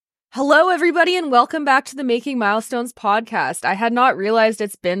Hello, everybody, and welcome back to the Making Milestones podcast. I had not realized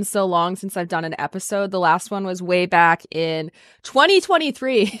it's been so long since I've done an episode. The last one was way back in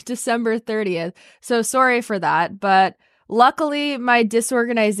 2023, December 30th. So sorry for that. But luckily, my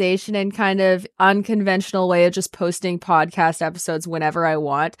disorganization and kind of unconventional way of just posting podcast episodes whenever I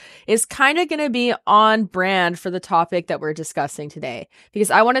want is kind of going to be on brand for the topic that we're discussing today.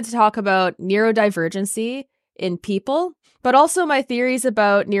 Because I wanted to talk about neurodivergency in people, but also my theories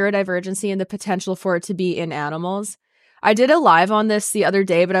about neurodivergency and the potential for it to be in animals. I did a live on this the other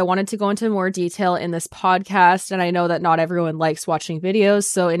day, but I wanted to go into more detail in this podcast, and I know that not everyone likes watching videos,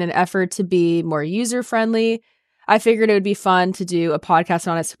 so in an effort to be more user-friendly, I figured it would be fun to do a podcast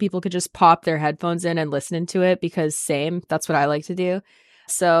on it so people could just pop their headphones in and listen to it, because that's what I like to do.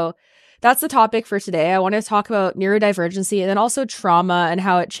 So that's the topic for today. I want to talk about neurodivergency and then also trauma and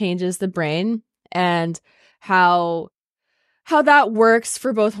how it changes the brain and how that works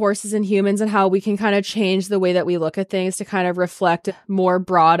for both horses and humans, and how we can kind of change the way that we look at things to kind of reflect more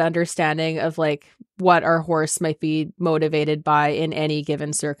broad understanding of like what our horse might be motivated by in any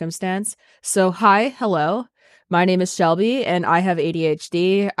given circumstance. So hello. My name is Shelby and I have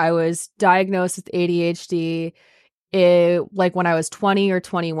ADHD. I was diagnosed with ADHD when I was 20 or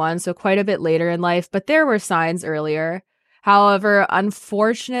 21, so quite a bit later in life, but there were signs earlier. However,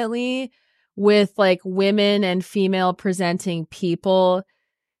 unfortunately, with like women and female presenting people,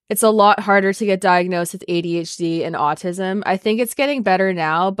 it's a lot harder to get diagnosed with ADHD and autism. I think it's getting better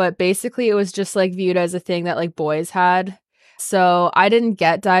now, but basically it was just like viewed as a thing that like boys had. So I didn't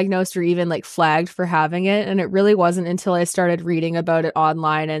get diagnosed or even like flagged for having it. And it really wasn't until I started reading about it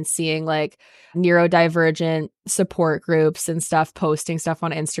online and seeing like neurodivergent support groups and stuff posting stuff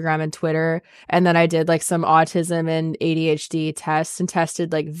on Instagram and Twitter. And then I did like some autism and ADHD tests and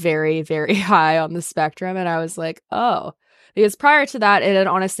tested like very, very high on the spectrum. And I was like, oh, because prior to that, it had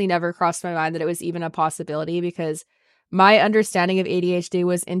honestly never crossed my mind that it was even a possibility, because my understanding of ADHD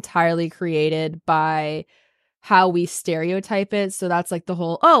was entirely created by how we stereotype it. So that's like the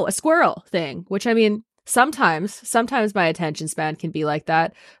whole, oh, a squirrel thing, which I mean, sometimes my attention span can be like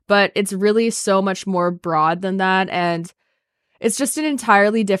that, but it's really so much more broad than that. And it's just an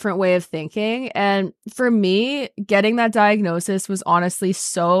entirely different way of thinking. And for me, getting that diagnosis was honestly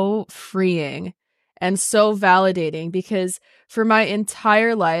so freeing and so validating, because for my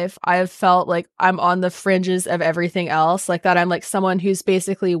entire life, I have felt like I'm on the fringes of everything else, like that I'm like someone who's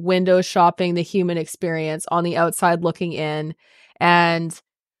basically window shopping the human experience on the outside looking in, and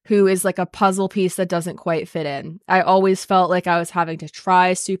who is like a puzzle piece that doesn't quite fit in. I always felt like I was having to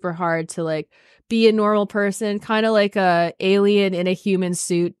try super hard to like be a normal person, kind of like a alien in a human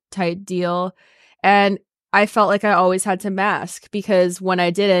suit type deal. And I felt like I always had to mask, because when I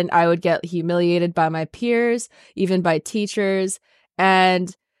didn't, I would get humiliated by my peers, even by teachers.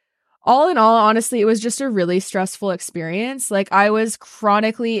 And all in all, honestly, it was just a really stressful experience. Like, I was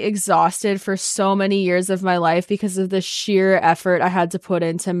chronically exhausted for so many years of my life because of the sheer effort I had to put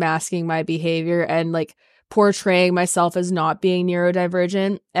into masking my behavior and like portraying myself as not being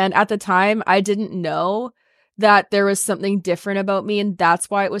neurodivergent. And at the time, I didn't know that there was something different about me, and that's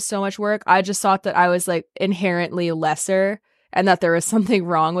why it was so much work. I just thought that I was like inherently lesser and that there was something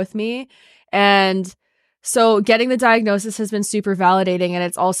wrong with me. And so getting the diagnosis has been super validating, and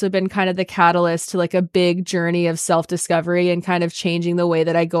it's also been kind of the catalyst to like a big journey of self-discovery and kind of changing the way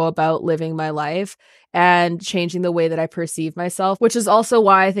that I go about living my life and changing the way that I perceive myself, which is also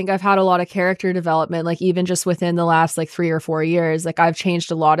why I think I've had a lot of character development, like even just within the last like 3 or 4 years. Like, I've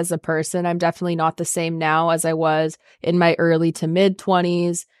changed a lot as a person. I'm definitely not the same now as I was in my early to mid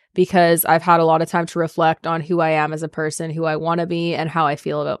 20s, because I've had a lot of time to reflect on who I am as a person, who I want to be, and how I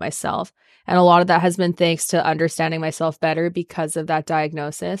feel about myself. And a lot of that has been thanks to understanding myself better because of that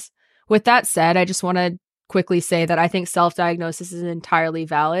diagnosis. With that said, I just want to quickly say that I think self-diagnosis is entirely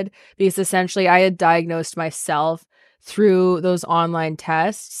valid, because essentially I had diagnosed myself through those online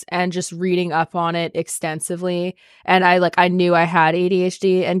tests and just reading up on it extensively. And I knew I had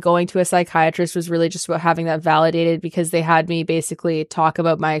ADHD, and going to a psychiatrist was really just about having that validated, because they had me basically talk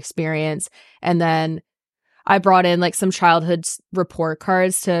about my experience. And then I brought in like some childhood report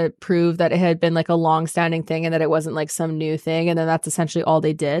cards to prove that it had been like a long-standing thing and that it wasn't like some new thing. And then that's essentially all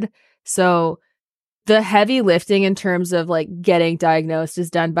they did. So the heavy lifting in terms of like getting diagnosed is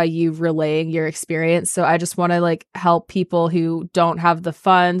done by you relaying your experience. So I just want to like help people who don't have the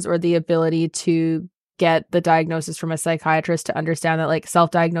funds or the ability to get the diagnosis from a psychiatrist to understand that like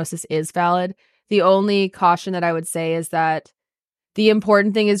self-diagnosis is valid. The only caution that I would say is that the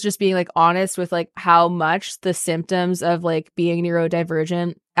important thing is just being like honest with like how much the symptoms of like being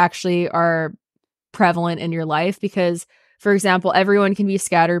neurodivergent actually are prevalent in your life, because for example, everyone can be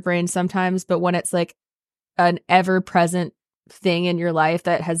scatterbrained sometimes, but when it's like an ever-present thing in your life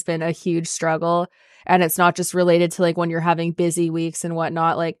that has been a huge struggle, and it's not just related to like when you're having busy weeks and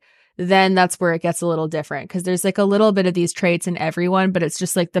whatnot, like then that's where it gets a little different, because there's like a little bit of these traits in everyone, but it's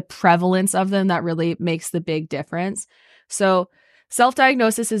just like the prevalence of them that really makes the big difference. So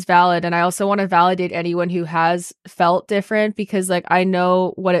self-diagnosis is valid, and I also want to validate anyone who has felt different, because like I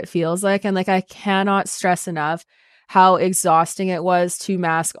know what it feels like, and like I cannot stress enough how exhausting it was to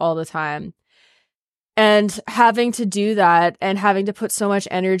mask all the time. And having to do that and having to put so much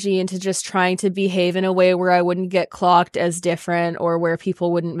energy into just trying to behave in a way where I wouldn't get clocked as different or where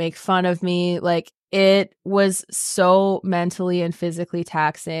people wouldn't make fun of me, like it was so mentally and physically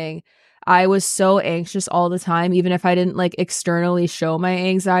taxing. I was so anxious all the time, even if I didn't like externally show my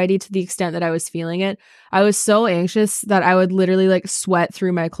anxiety to the extent that I was feeling it. I was so anxious that I would literally like sweat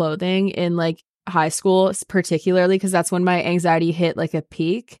through my clothing in like high school, particularly because that's when my anxiety hit like a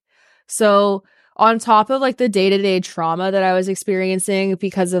peak. So on top of like the day-to-day trauma that I was experiencing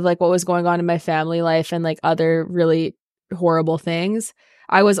because of like what was going on in my family life and like other really horrible things,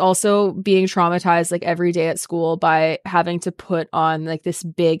 I was also being traumatized like every day at school by having to put on like this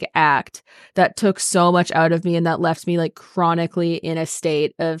big act that took so much out of me and that left me like chronically in a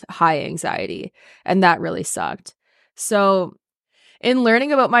state of high anxiety. And that really sucked. So in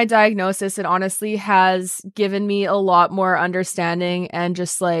learning about my diagnosis, it honestly has given me a lot more understanding and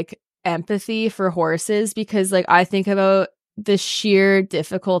just like empathy for horses, because like I think about the sheer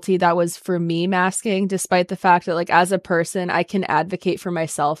difficulty that was for me masking, despite the fact that like as a person I can advocate for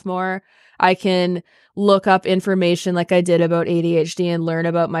myself more. I can look up information like I did about ADHD and learn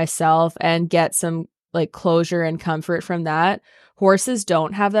about myself and get some like closure and comfort from that. Horses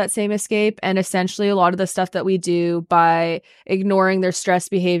don't have that same escape, and essentially a lot of the stuff that we do by ignoring their stress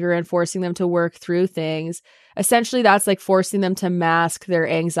behavior and forcing them to work through things, essentially that's like forcing them to mask their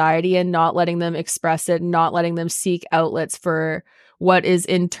anxiety and not letting them express it, not letting them seek outlets for what is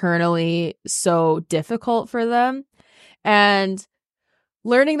internally so difficult for them. And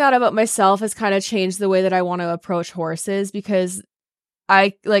learning that about myself has kind of changed the way that I want to approach horses, because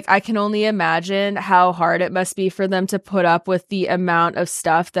I can only imagine how hard it must be for them to put up with the amount of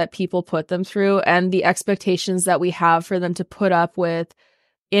stuff that people put them through and the expectations that we have for them to put up with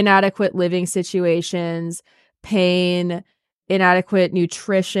inadequate living situations, pain, inadequate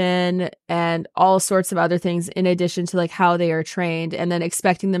nutrition, and all sorts of other things in addition to like how they are trained, and then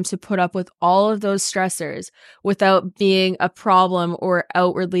expecting them to put up with all of those stressors without being a problem or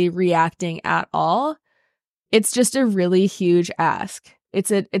outwardly reacting at all. It's just a really huge ask. It's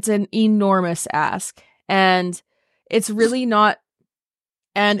an enormous ask, and it's really not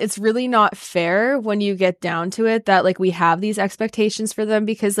fair when you get down to it that like we have these expectations for them,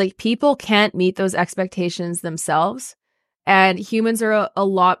 because like people can't meet those expectations themselves, and humans are a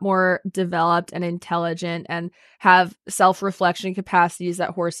lot more developed and intelligent and have self-reflection capacities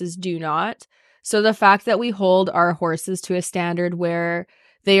that horses do not. So the fact that we hold our horses to a standard where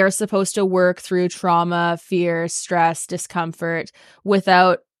they are supposed to work through trauma, fear, stress, discomfort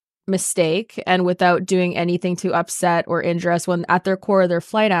without mistake and without doing anything to upset or injure us, when at their core they're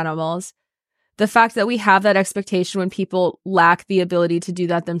flight animals. The fact that we have that expectation when people lack the ability to do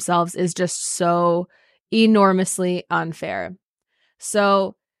that themselves is just so enormously unfair.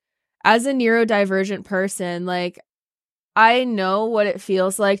 So as a neurodivergent person, like I know what it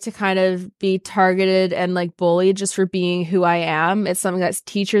feels like to kind of be targeted and like bullied just for being who I am. It's something that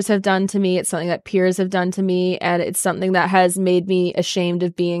teachers have done to me. It's something that peers have done to me. And it's something that has made me ashamed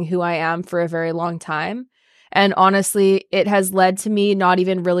of being who I am for a very long time. And honestly, it has led to me not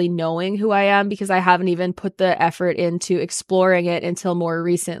even really knowing who I am, because I haven't even put the effort into exploring it until more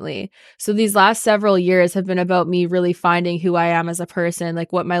recently. So these last several years have been about me really finding who I am as a person,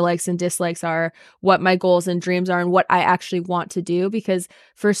 like what my likes and dislikes are, what my goals and dreams are, and what I actually want to do. Because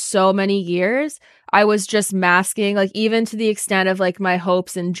for so many years, I was just masking, like even to the extent of like my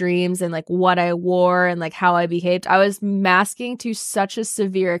hopes and dreams and like what I wore and like how I behaved. I was masking to such a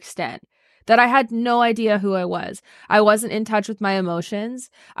severe extent that I had no idea who I was. I wasn't in touch with my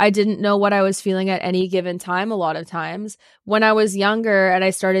emotions. I didn't know what I was feeling at any given time a lot of times. When I was younger and I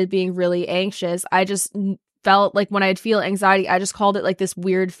started being really anxious, I just felt like when I'd feel anxiety, I just called it like this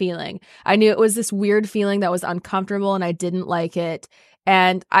weird feeling. I knew it was this weird feeling that was uncomfortable and I didn't like it.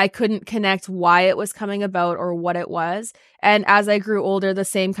 And I couldn't connect why it was coming about or what it was. And as I grew older, the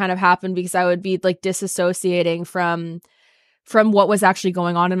same kind of happened, because I would be like disassociating from from what was actually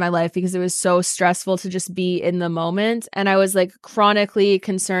going on in my life because it was so stressful to just be in the moment. And I was like chronically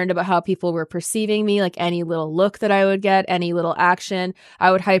concerned about how people were perceiving me, like any little look that I would get, any little action.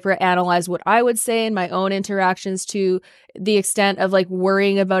 I would hyper analyze what I would say in my own interactions to the extent of like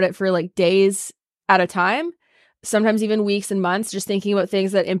worrying about it for like days at a time, sometimes even weeks and months, just thinking about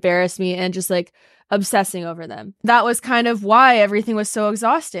things that embarrassed me and just like obsessing over them. That was kind of why everything was so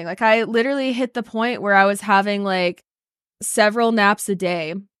exhausting. Like I literally hit the point where I was having like several naps a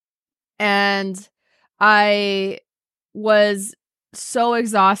day, and I was so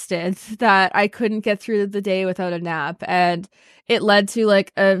exhausted that I couldn't get through the day without a nap, and it led to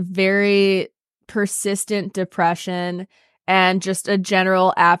like a very persistent depression and just a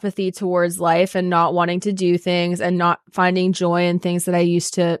general apathy towards life and not wanting to do things and not finding joy in things that I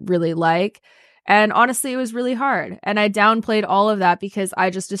used to really like. And honestly, it was really hard. And I downplayed all of that because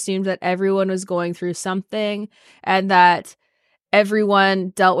I just assumed that everyone was going through something and that everyone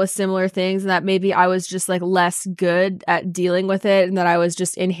dealt with similar things and that maybe I was just like less good at dealing with it and that I was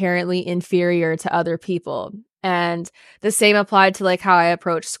just inherently inferior to other people. And the same applied to like how I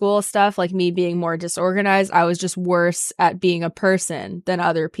approach school stuff, like me being more disorganized. I was just worse at being a person than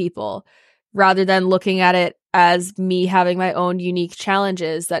other people, rather than looking at it as me having my own unique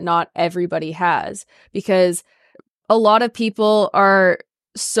challenges that not everybody has. Because a lot of people are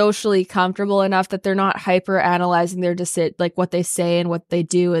socially comfortable enough that they're not hyper analyzing their like what they say and what they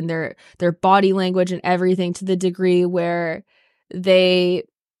do and their body language and everything to the degree where they're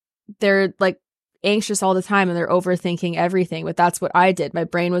like anxious all the time and they're overthinking everything. But that's what I did. My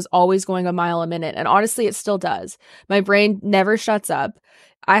brain was always going a mile a minute, and honestly it still does. My brain never shuts up.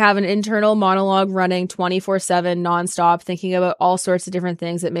 I have an internal monologue running 24/7 nonstop, thinking about all sorts of different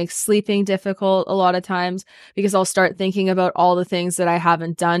things. It makes sleeping difficult a lot of times because I'll start thinking about all the things that I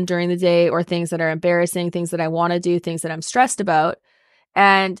haven't done during the day or things that are embarrassing, things that I want to do, things that I'm stressed about.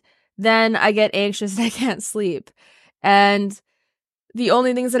 And then I get anxious and I can't sleep. And the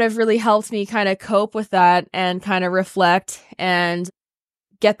only things that have really helped me kind of cope with that and kind of reflect and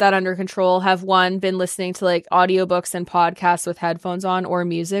get that under control have, one, been listening to like audiobooks and podcasts with headphones on or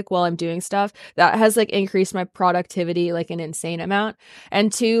music while I'm doing stuff. That has like increased my productivity like an insane amount.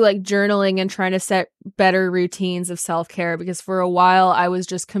 And two, like journaling and trying to set better routines of self-care, because for a while I was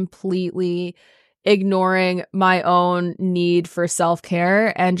just completely ignoring my own need for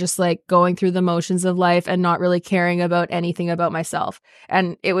self-care and just like going through the motions of life and not really caring about anything about myself.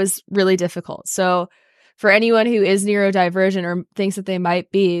 And it was really difficult. So for anyone who is neurodivergent or thinks that they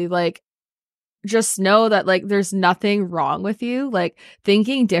might be, like, just know that like there's nothing wrong with you. Like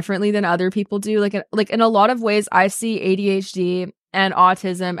thinking differently than other people do. Like in a lot of ways, I see ADHD and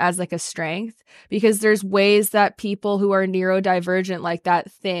autism as like a strength, because there's ways that people who are neurodivergent like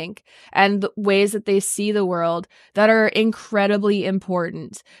that think, and the ways that they see the world that are incredibly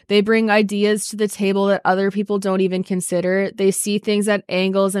important. They bring ideas to the table that other people don't even consider. They see things at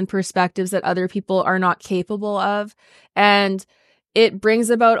angles and perspectives that other people are not capable of. And it brings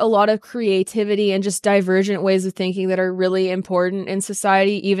about a lot of creativity and just divergent ways of thinking that are really important in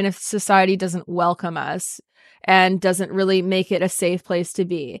society, even if society doesn't welcome us and doesn't really make it a safe place to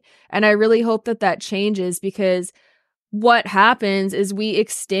be. And I really hope that that changes, because what happens is we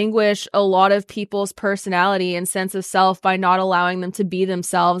extinguish a lot of people's personality and sense of self by not allowing them to be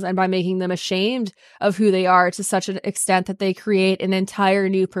themselves and by making them ashamed of who they are to such an extent that they create an entire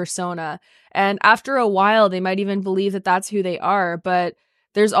new persona. And after a while, they might even believe that that's who they are, but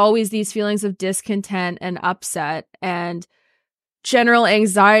there's always these feelings of discontent and upset and general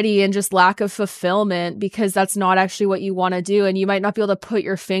anxiety and just lack of fulfillment, because that's not actually what you want to do. And you might not be able to put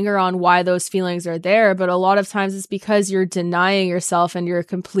your finger on why those feelings are there, but a lot of times it's because you're denying yourself and you're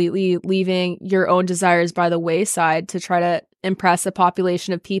completely leaving your own desires by the wayside to try to impress a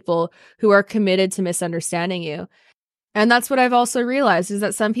population of people who are committed to misunderstanding you. And that's what I've also realized, is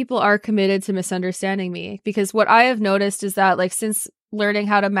that some people are committed to misunderstanding me, because what I have noticed is that like since learning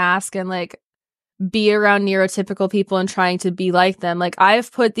how to mask and like be around neurotypical people and trying to be like them, like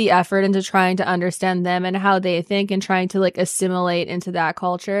I've put the effort into trying to understand them and how they think and trying to like assimilate into that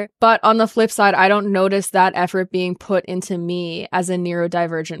culture. But on the flip side, I don't notice that effort being put into me as a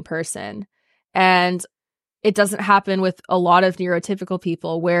neurodivergent person. And it doesn't happen with a lot of neurotypical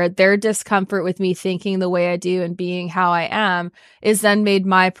people, where their discomfort with me thinking the way I do and being how I am is then made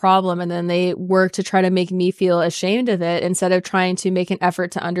my problem. And then they work to try to make me feel ashamed of it, instead of trying to make an effort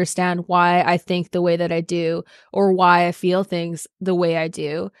to understand why I think the way that I do or why I feel things the way I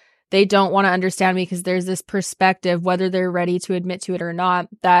do. They don't want to understand me because there's this perspective, whether they're ready to admit to it or not,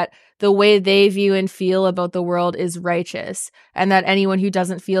 that the way they view and feel about the world is righteous, and that anyone who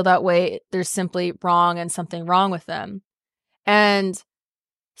doesn't feel that way, there's simply wrong and something wrong with them. And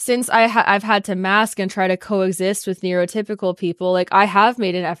since I've had to mask and try to coexist with neurotypical people, like I have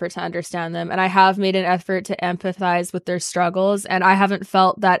made an effort to understand them, and I have made an effort to empathize with their struggles, and I haven't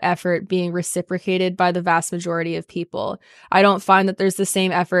felt that effort being reciprocated by the vast majority of people. I don't find that there's the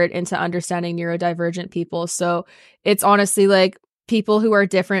same effort into understanding neurodivergent people. So it's honestly like people who are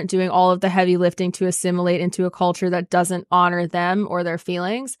different doing all of the heavy lifting to assimilate into a culture that doesn't honor them or their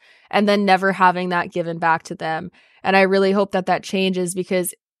feelings, and then never having that given back to them. And I really hope that that changes,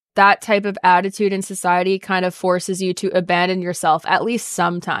 because that type of attitude in society kind of forces you to abandon yourself, at least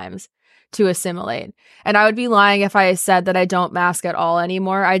sometimes, to assimilate. And I would be lying if I said that I don't mask at all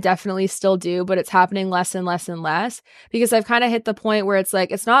anymore. I definitely still do, but it's happening less and less and less, because I've kind of hit the point where it's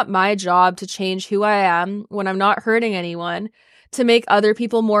like, it's not my job to change who I am when I'm not hurting anyone, to make other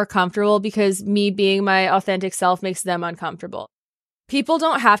people more comfortable, because me being my authentic self makes them uncomfortable. People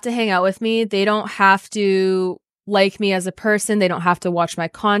don't have to hang out with me. They don't have to like me as a person. They don't have to watch my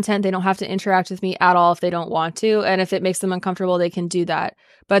content. They don't have to interact with me at all if they don't want to. And if it makes them uncomfortable, they can do that.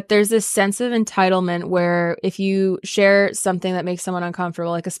 But there's this sense of entitlement where if you share something that makes someone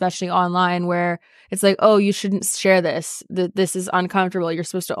uncomfortable, like especially online, where it's like, oh, you shouldn't share this. This is uncomfortable. You're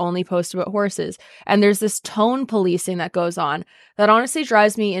supposed to only post about horses. And there's this tone policing that goes on that honestly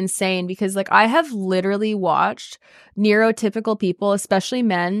drives me insane, because like I have literally watched neurotypical people, especially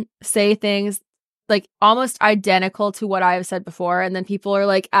men, say things like almost identical to what I have said before. And then people are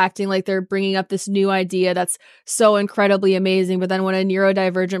like acting like they're bringing up this new idea that's so incredibly amazing. But then when a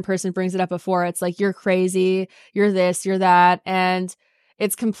neurodivergent person brings it up before, it's like, you're crazy, you're this, you're that. And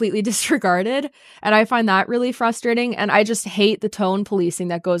it's completely disregarded. And I find that really frustrating. And I just hate the tone policing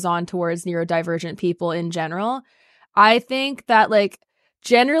that goes on towards neurodivergent people in general. I think that like,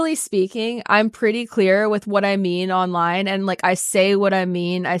 generally speaking, I'm pretty clear with what I mean online, and like I say what I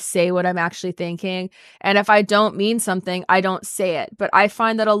mean, I say what I'm actually thinking. And if I don't mean something, I don't say it. But I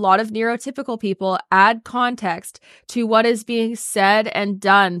find that a lot of neurotypical people add context to what is being said and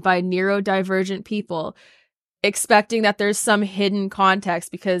done by neurodivergent people, expecting that there's some hidden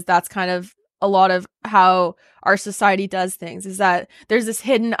context, because that's kind of a lot of how our society does things, is that there's this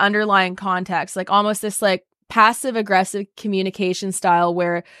hidden underlying context, like almost this like passive aggressive communication style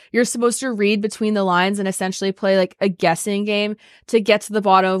where you're supposed to read between the lines and essentially play like a guessing game to get to the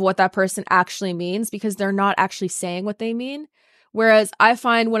bottom of what that person actually means, because they're not actually saying what they mean. Whereas I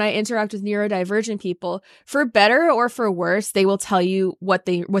find when I interact with neurodivergent people, for better or for worse, they will tell you what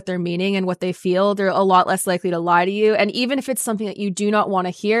they're meaning and what they feel. They're a lot less likely to lie to you. And even if it's something that you do not want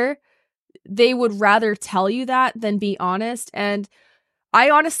to hear, they would rather tell you that than be honest. And I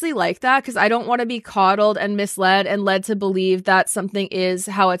honestly like that, because I don't want to be coddled and misled and led to believe that something is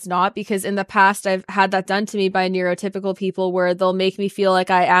how it's not, because in the past I've had that done to me by neurotypical people, where they'll make me feel like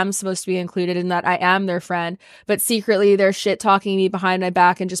I am supposed to be included and that I am their friend, but secretly they're shit talking me behind my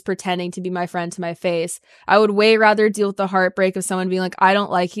back and just pretending to be my friend to my face. I would way rather deal with the heartbreak of someone being like, I don't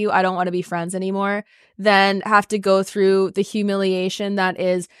like you, I don't want to be friends anymore, than have to go through the humiliation that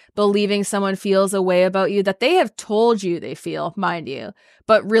is believing someone feels a way about you that they have told you they feel, mind you,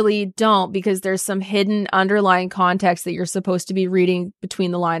 but really don't, because there's some hidden underlying context that you're supposed to be reading between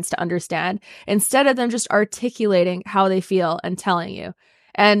the lines to understand, instead of them just articulating how they feel and telling you.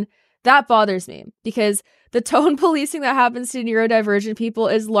 And that bothers me, because the tone policing that happens to neurodivergent people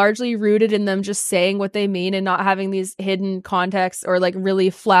is largely rooted in them just saying what they mean and not having these hidden contexts or like really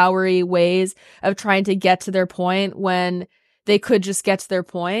flowery ways of trying to get to their point when they could just get to their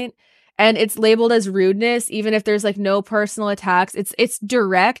point. And it's labeled as rudeness, even if there's like no personal attacks. It's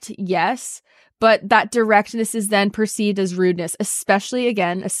direct, yes, but that directness is then perceived as rudeness, especially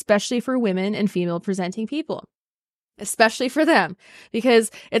for women and female presenting people. Especially for them, because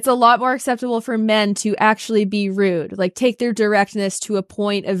it's a lot more acceptable for men to actually be rude, like take their directness to a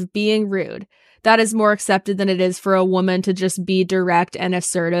point of being rude. That is more accepted than it is for a woman to just be direct and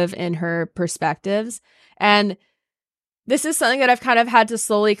assertive in her perspectives. And this is something that I've kind of had to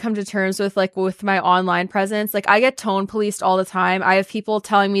slowly come to terms with, like with my online presence. Like I get tone policed all the time. I have people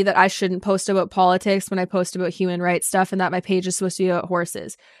telling me that I shouldn't post about politics when I post about human rights stuff, and that my page is supposed to be about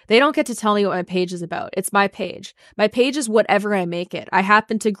horses. They don't get to tell me what my page is about. It's my page. My page is whatever I make it. I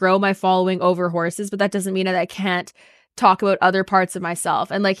happen to grow my following over horses, but that doesn't mean that I can't talk about other parts of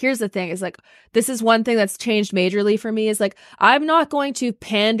myself. And like, here's the thing is like, this is one thing that's changed majorly for me, is like, I'm not going to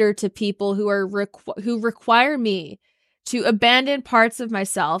pander to people who are who require me to abandon parts of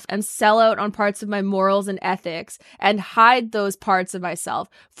myself and sell out on parts of my morals and ethics and hide those parts of myself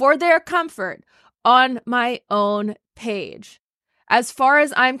for their comfort on my own page. As far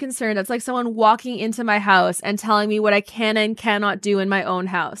as I'm concerned, that's like someone walking into my house and telling me what I can and cannot do in my own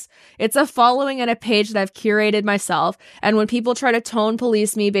house. It's a following and a page that I've curated myself. And when people try to tone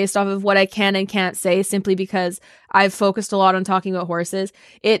police me based off of what I can and can't say simply because I've focused a lot on talking about horses,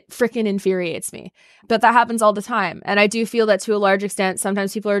 it freaking infuriates me. But that happens all the time. And I do feel that to a large extent,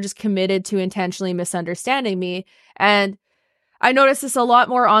 sometimes people are just committed to intentionally misunderstanding me. And I notice this a lot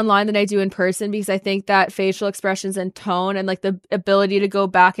more online than I do in person because I think that facial expressions and tone and like the ability to go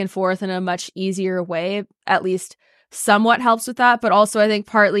back and forth in a much easier way, at least somewhat helps with that. But also I think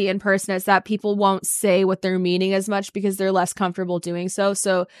partly in person it's that people won't say what they're meaning as much because they're less comfortable doing so.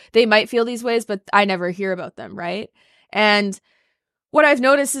 So they might feel these ways, but I never hear about them, right? And what I've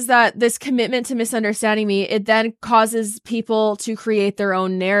noticed is that this commitment to misunderstanding me, it then causes people to create their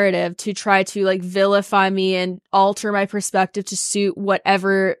own narrative to try to like vilify me and alter my perspective to suit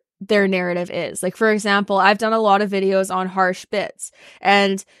whatever their narrative is. Like, for example, I've done a lot of videos on harsh bits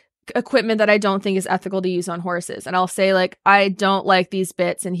and equipment that I don't think is ethical to use on horses. And I'll say like, I don't like these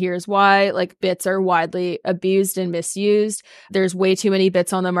bits and here's why. Like, bits are widely abused and misused. There's way too many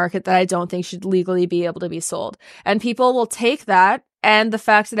bits on the market that I don't think should legally be able to be sold. And people will take that and the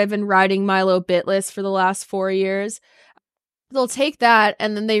fact that I've been riding Milo bitless for the last 4 years, they'll take that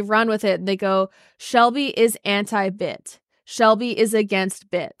and then they run with it and they go, Shelby is anti-bit. Shelby is against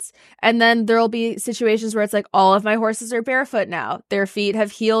bits. And then there'll be situations where it's like, all of my horses are barefoot now. Their feet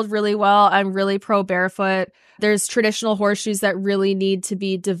have healed really well. I'm really pro barefoot. There's traditional horseshoes that really need to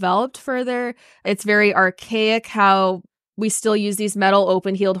be developed further. It's very archaic how we still use these metal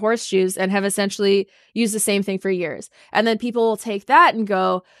open-heeled horseshoes and have essentially used the same thing for years. And then people will take that and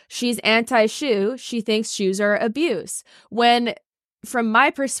go, she's anti-shoe. She thinks shoes are abuse. When from my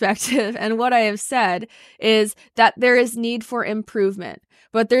perspective and what I have said is that there is need for improvement.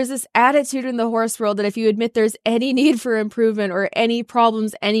 But there's this attitude in the horse world that if you admit there's any need for improvement or any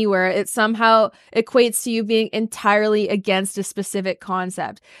problems anywhere, it somehow equates to you being entirely against a specific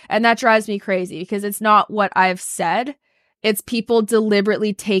concept. And that drives me crazy because it's not what I've said. It's people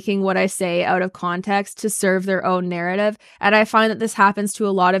deliberately taking what I say out of context to serve their own narrative. And I find that this happens to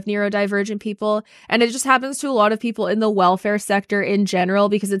a lot of neurodivergent people. And it just happens to a lot of people in the welfare sector in general,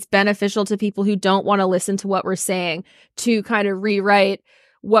 because it's beneficial to people who don't want to listen to what we're saying to kind of rewrite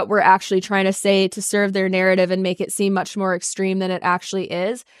what we're actually trying to say to serve their narrative and make it seem much more extreme than it actually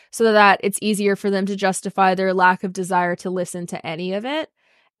is, so that it's easier for them to justify their lack of desire to listen to any of it.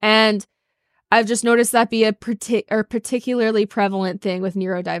 And I've just noticed that be a particularly prevalent thing with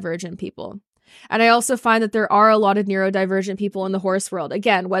neurodivergent people. And I also find that there are a lot of neurodivergent people in the horse world,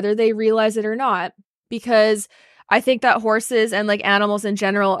 again, whether they realize it or not, because I think that horses and like animals in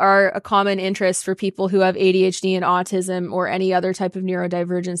general are a common interest for people who have ADHD and autism or any other type of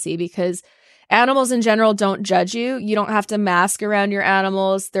neurodivergency, because animals in general don't judge you. You don't have to mask around your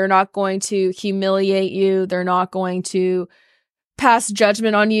animals. They're not going to humiliate you. They're not going to pass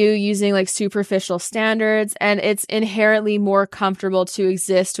judgment on you using like superficial standards. And it's inherently more comfortable to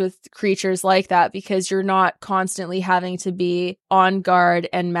exist with creatures like that because you're not constantly having to be on guard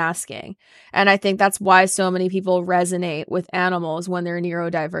and masking. And I think that's why so many people resonate with animals when they're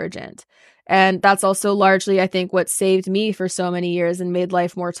neurodivergent. And that's also largely, I think, what saved me for so many years and made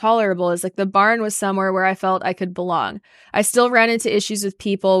life more tolerable is like the barn was somewhere where I felt I could belong. I still ran into issues with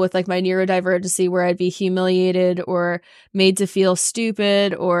people with like my neurodivergency where I'd be humiliated or made to feel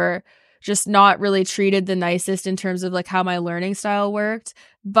stupid or just not really treated the nicest in terms of like how my learning style worked.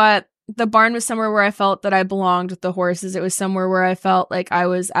 But the barn was somewhere where I felt that I belonged with the horses. It was somewhere where I felt like I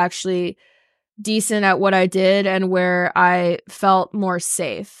was actually decent at what I did and where I felt more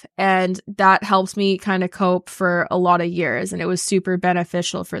safe. And that helped me kind of cope for a lot of years. And it was super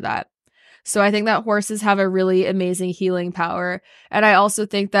beneficial for that. So I think that horses have a really amazing healing power. And I also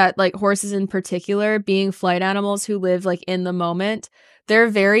think that like horses in particular, being flight animals who live like in the moment, they're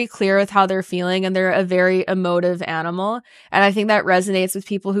very clear with how they're feeling and they're a very emotive animal. And I think that resonates with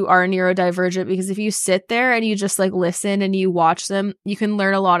people who are neurodivergent because if you sit there and you just like listen and you watch them, you can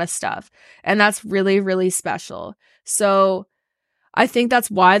learn a lot of stuff. And that's really, really special. So I think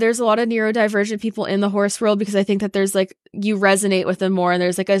that's why there's a lot of neurodivergent people in the horse world, because I think that there's like, you resonate with them more and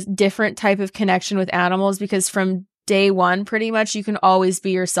there's like a different type of connection with animals because from day one, pretty much you can always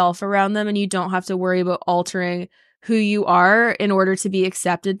be yourself around them and you don't have to worry about altering who you are in order to be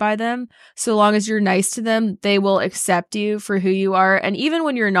accepted by them. So long as you're nice to them, they will accept you for who you are. And even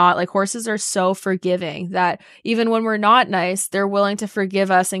when you're not, like horses are so forgiving that even when we're not nice, they're willing to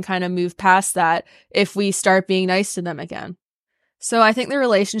forgive us and kind of move past that if we start being nice to them again. So I think the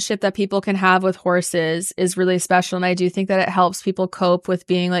relationship that people can have with horses is really special. And I do think that it helps people cope with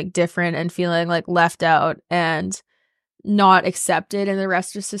being like different and feeling like left out and not accepted in the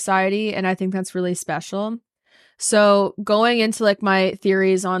rest of society. And I think that's really special. So going into like my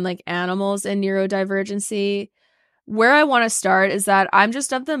theories on like animals and neurodivergency, where I want to start is that I'm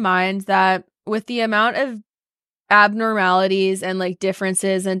just of the mind that with the amount of abnormalities and like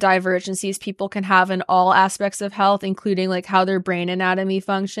differences and divergencies people can have in all aspects of health, including like how their brain anatomy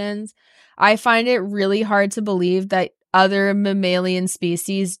functions, I find it really hard to believe that other mammalian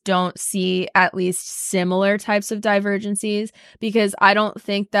species don't see at least similar types of divergencies, because I don't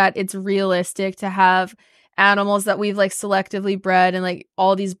think that it's realistic to have animals that we've like selectively bred and like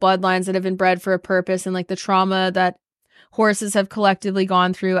all these bloodlines that have been bred for a purpose, and like the trauma that horses have collectively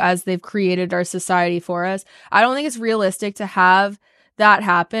gone through as they've created our society for us. I don't think it's realistic to have that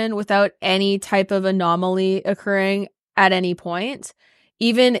happen without any type of anomaly occurring at any point,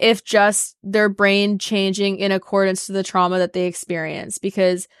 even if just their brain changing in accordance to the trauma that they experience.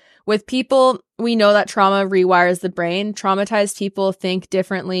 Because with people, we know that trauma rewires the brain. Traumatized people think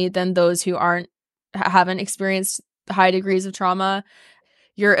differently than those who haven't experienced high degrees of trauma.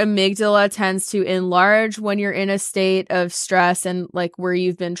 Your amygdala tends to enlarge when you're in a state of stress and like where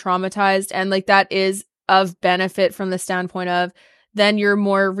you've been traumatized. And like that is of benefit from the standpoint of then you're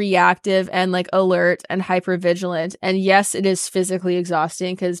more reactive and like alert and hypervigilant. And yes, it is physically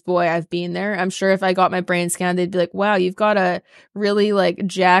exhausting because boy, I've been there. I'm sure if I got my brain scanned, they'd be like, wow, you've got a really like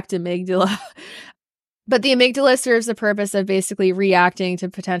jacked amygdala. But the amygdala serves the purpose of basically reacting to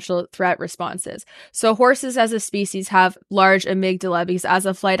potential threat responses. So horses as a species have large amygdala because as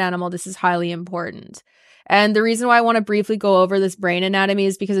a flight animal, this is highly important. And the reason why I want to briefly go over this brain anatomy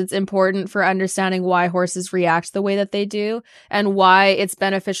is because it's important for understanding why horses react the way that they do and why it's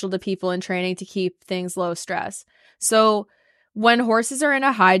beneficial to people in training to keep things low stress. So when horses are in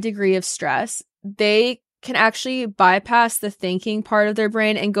a high degree of stress, they can actually bypass the thinking part of their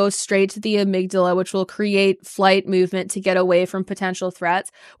brain and go straight to the amygdala, which will create flight movement to get away from potential threats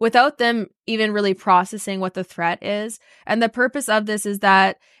without them even really processing what the threat is. And the purpose of this is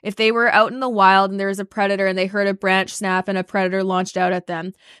that if they were out in the wild and there was a predator and they heard a branch snap and a predator launched out at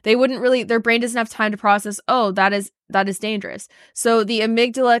them, their brain doesn't have time to process, oh, that is dangerous. So the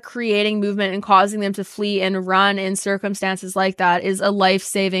amygdala creating movement and causing them to flee and run in circumstances like that is a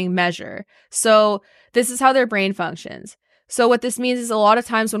life-saving measure. So this is how their brain functions. So what this means is a lot of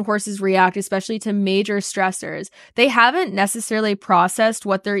times when horses react, especially to major stressors, they haven't necessarily processed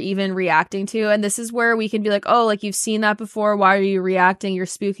what they're even reacting to. And this is where we can be like, oh, like you've seen that before. Why are you reacting? You're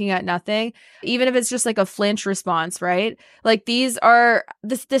spooking at nothing. Even if it's just like a flinch response, right? Like this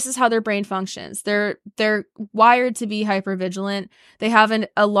is how their brain functions. They're wired to be hypervigilant. They have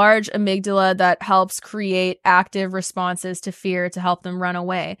a large amygdala that helps create active responses to fear to help them run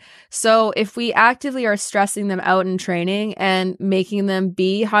away. So if we actively are stressing them out in training and making them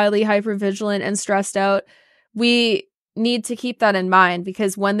be highly hypervigilant and stressed out, we need to keep that in mind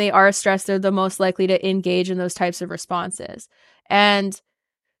because when they are stressed, they're the most likely to engage in those types of responses. And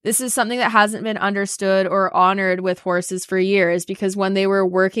this is something that hasn't been understood or honored with horses for years because when they were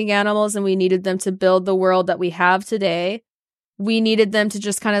working animals and we needed them to build the world that we have today, we needed them to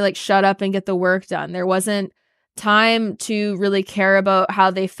just kind of like shut up and get the work done. There wasn't time to really care about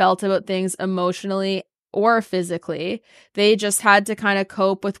how they felt about things emotionally or physically. They just had to kind of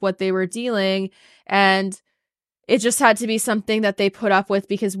cope with what they were dealing, and it just had to be something that they put up with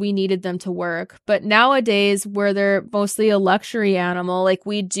because we needed them to work. But nowadays, where they're mostly a luxury animal, like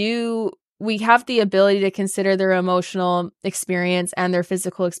we have the ability to consider their emotional experience and their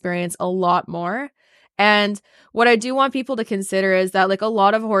physical experience a lot more. And what I do want people to consider is that like a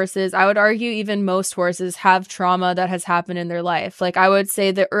lot of horses, I would argue even most horses have trauma that has happened in their life. Like I would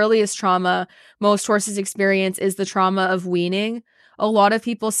say the earliest trauma most horses experience is the trauma of weaning. A lot of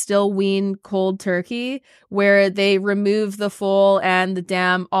people still wean cold turkey where they remove the foal and the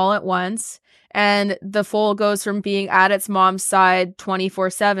dam all at once. And the foal goes from being at its mom's side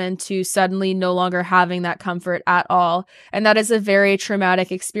 24/7 to suddenly no longer having that comfort at all. And that is a very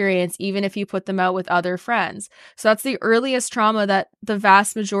traumatic experience, even if you put them out with other friends. So that's the earliest trauma that the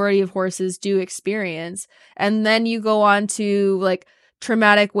vast majority of horses do experience. And then you go on to like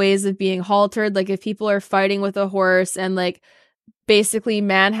traumatic ways of being haltered. Like if people are fighting with a horse and like basically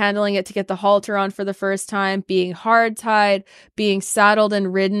manhandling it to get the halter on for the first time, being hard tied, being saddled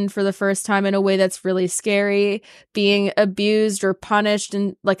and ridden for the first time in a way that's really scary, being abused or punished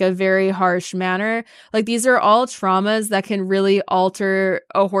in like a very harsh manner. Like these are all traumas that can really alter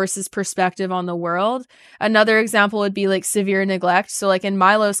a horse's perspective on the world. Another example would be like severe neglect. So like in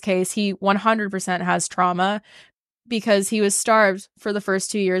Milo's case, he 100% has trauma because he was starved for the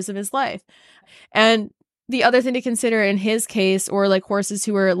first 2 years of his life. And the other thing to consider in his case, or like horses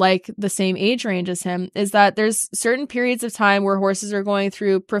who are like the same age range as him, is that there's certain periods of time where horses are going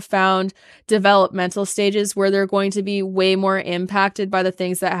through profound developmental stages where they're going to be way more impacted by the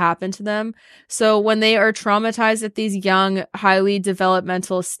things that happen to them. So when they are traumatized at these young, highly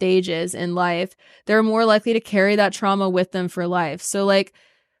developmental stages in life, they're more likely to carry that trauma with them for life. So like,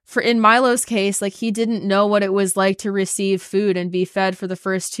 for in Milo's case, like he didn't know what it was like to receive food and be fed for the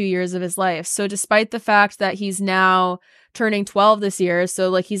first 2 years of his life. So despite the fact that he's now turning 12 this year, so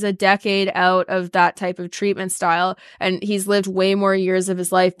like he's a decade out of that type of treatment style, and he's lived way more years of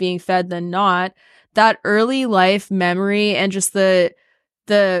his life being fed than not, that early life memory and just the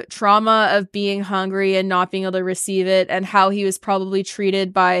trauma of being hungry and not being able to receive it, and how he was probably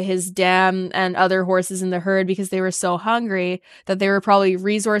treated by his dam and other horses in the herd because they were so hungry that they were probably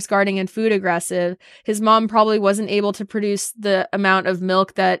resource guarding and food aggressive. His mom probably wasn't able to produce the amount of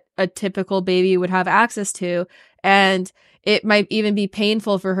milk that a typical baby would have access to. And it might even be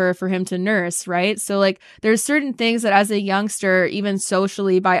painful for him to nurse, right? So like there's certain things that as a youngster, even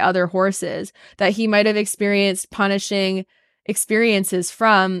socially by other horses, that he might have experienced punishing experiences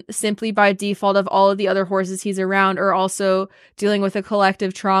from simply by default of all of the other horses he's around, or also dealing with a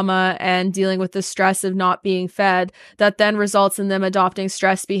collective trauma and dealing with the stress of not being fed that then results in them adopting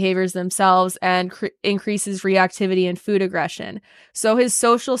stress behaviors themselves and increases reactivity and food aggression. So his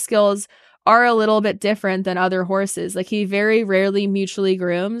social skills are a little bit different than other horses. Like he very rarely mutually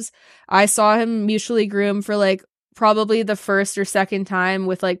grooms. I saw him mutually groom for like probably the first or second time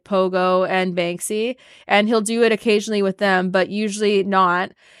with like Pogo and Banksy, and he'll do it occasionally with them, but usually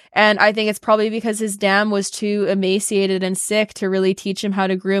not. And I think it's probably because his dam was too emaciated and sick to really teach him how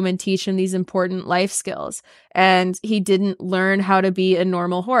to groom and teach him these important life skills. And he didn't learn how to be a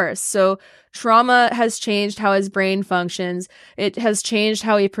normal horse. So trauma has changed how his brain functions. It has changed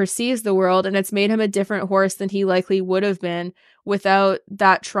how he perceives the world, and it's made him a different horse than he likely would have been without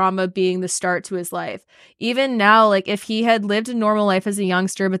that trauma being the start to his life. Even now, like if he had lived a normal life as a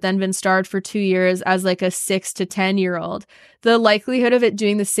youngster, but then been starved for 2 years as like a 6 to 10-year-old, the likelihood of it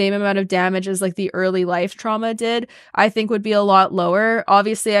doing the same amount of damage as like the early life trauma did, I think would be a lot lower.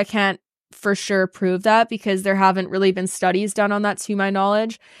 Obviously, I can't for sure prove that because there haven't really been studies done on that to my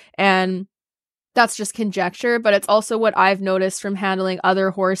knowledge. And that's just conjecture, but it's also what I've noticed from handling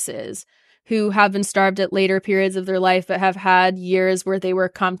other horses who have been starved at later periods of their life, but have had years where they were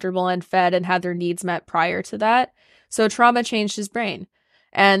comfortable and fed and had their needs met prior to that. So trauma changed his brain.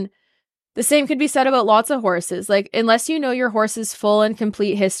 And the same could be said about lots of horses. Like, unless you know your horse's full and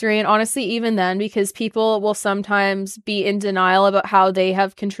complete history, and honestly, even then, because people will sometimes be in denial about how they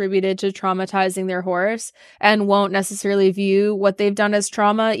have contributed to traumatizing their horse and won't necessarily view what they've done as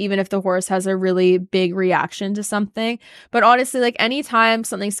trauma, even if the horse has a really big reaction to something. But honestly, like anytime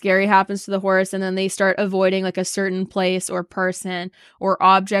something scary happens to the horse and then they start avoiding like a certain place or person or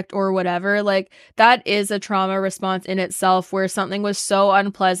object or whatever, like that is a trauma response in itself, where something was so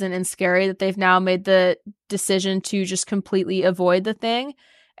unpleasant and scary that they've now made the decision to just completely avoid the thing.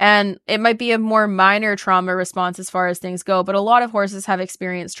 And it might be a more minor trauma response as far as things go, but a lot of horses have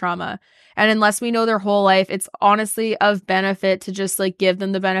experienced trauma. And unless we know their whole life, it's honestly of benefit to just like give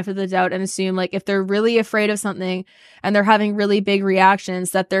them the benefit of the doubt and assume like if they're really afraid of something and they're having really big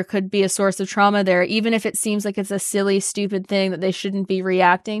reactions, that there could be a source of trauma there, even if it seems like it's a silly, stupid thing that they shouldn't be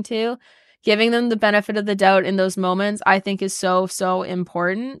reacting to. Giving them the benefit of the doubt in those moments, I think, is so, so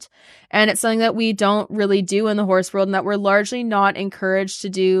important. And it's something that we don't really do in the horse world, and that we're largely not encouraged to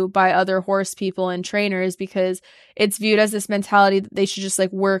do by other horse people and trainers, because it's viewed as this mentality that they should just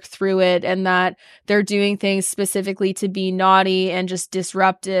like work through it, and that they're doing things specifically to be naughty and just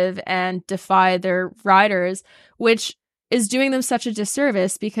disruptive and defy their riders, which is doing them such a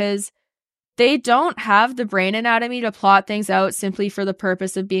disservice because they don't have the brain anatomy to plot things out simply for the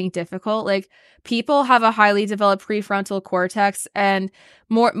purpose of being difficult. Like, people have a highly developed prefrontal cortex, and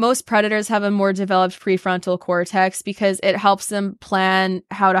most predators have a more developed prefrontal cortex because it helps them plan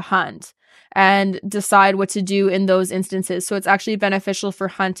how to hunt and decide what to do in those instances. So it's actually beneficial for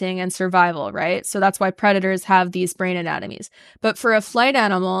hunting and survival, right? So that's why predators have these brain anatomies. But for a flight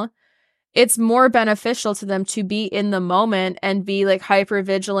animal, it's more beneficial to them to be in the moment and be like hyper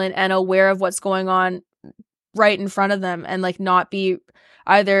vigilant and aware of what's going on right in front of them, and like not be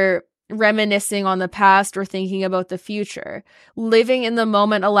either reminiscing on the past or thinking about the future. Living in the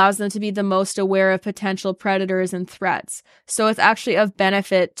moment allows them to be the most aware of potential predators and threats. So it's actually of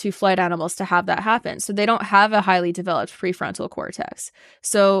benefit to flight animals to have that happen. So they don't have a highly developed prefrontal cortex.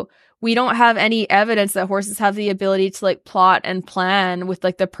 So we don't have any evidence that horses have the ability to like plot and plan with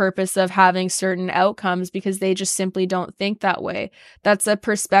like the purpose of having certain outcomes, because they just simply don't think that way. That's a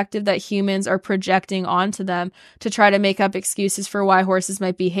perspective that humans are projecting onto them to try to make up excuses for why horses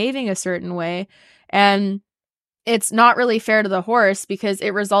might be behaving a certain way. And it's not really fair to the horse, because it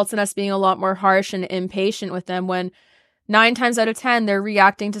results in us being a lot more harsh and impatient with them when 9 times out of 10, they're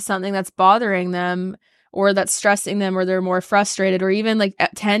reacting to something that's bothering them or that's stressing them, or they're more frustrated, or even like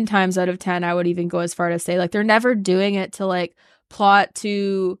 10 times out of 10, I would even go as far to say like they're never doing it to like plot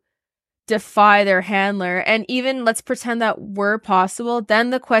to defy their handler. And even let's pretend that were possible, then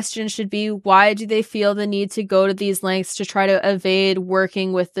the question should be, why do they feel the need to go to these lengths to try to evade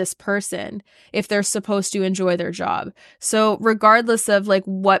working with this person if they're supposed to enjoy their job? So regardless of like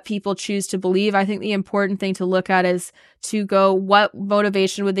what people choose to believe, I think the important thing to look at is to go, what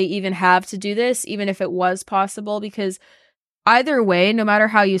motivation would they even have to do this, even if it was possible? Because either way, no matter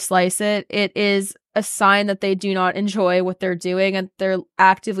how you slice it, it is a sign that they do not enjoy what they're doing, and they're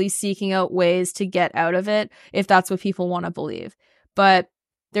actively seeking out ways to get out of it, if that's what people want to believe. But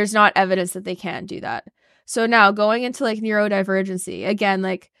there's not evidence that they can do that. So now going into like neurodivergency, again,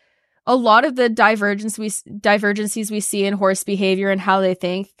 like a lot of the divergencies we see in horse behavior and how they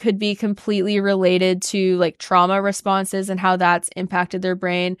think could be completely related to like trauma responses and how that's impacted their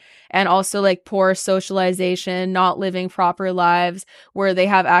brain, and also like poor socialization, not living proper lives where they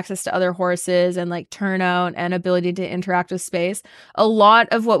have access to other horses, and like turnout and ability to interact with space. A lot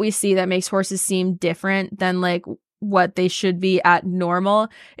of what we see that makes horses seem different than like what they should be at normal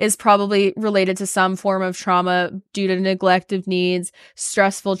is probably related to some form of trauma due to neglect of needs,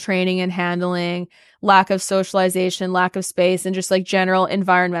 stressful training and handling, lack of socialization, lack of space, and just like general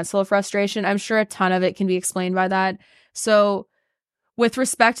environmental frustration. I'm sure a ton of it can be explained by that. So with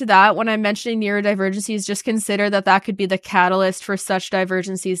respect to that, when I'm mentioning neurodivergencies, just consider that that could be the catalyst for such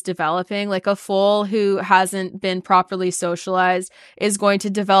divergencies developing. Like a foal who hasn't been properly socialized is going to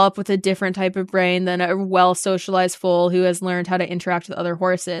develop with a different type of brain than a well-socialized foal who has learned how to interact with other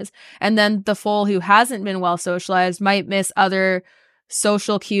horses. And then the foal who hasn't been well socialized might miss other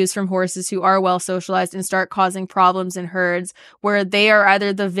social cues from horses who are well socialized and start causing problems in herds where they are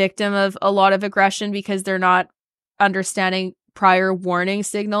either the victim of a lot of aggression because they're not understanding prior warning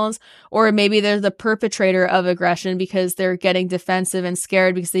signals, or maybe they're the perpetrator of aggression because they're getting defensive and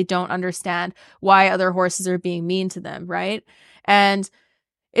scared because they don't understand why other horses are being mean to them, right? And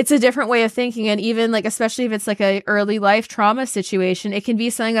it's a different way of thinking. And even like, especially if it's like a early life trauma situation, it can be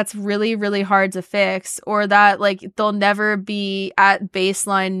something that's really, really hard to fix, or that like they'll never be at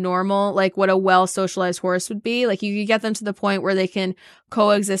baseline normal, like what a well socialized horse would be. Like you could get them to the point where they can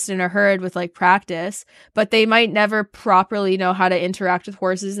coexist in a herd with like practice, but they might never properly know how to interact with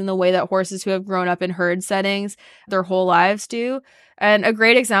horses in the way that horses who have grown up in herd settings their whole lives do. And a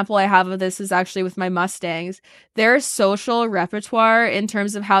great example I have of this is actually with my Mustangs. Their social repertoire in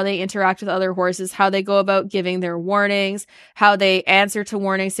terms of how they interact with other horses, how they go about giving their warnings, how they answer to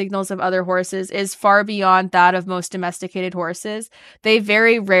warning signals of other horses is far beyond that of most domesticated horses. They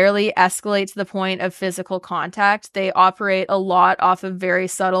very rarely escalate to the point of physical contact. They operate a lot off of very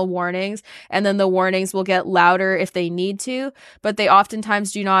subtle warnings, and then the warnings will get louder if they need to, but they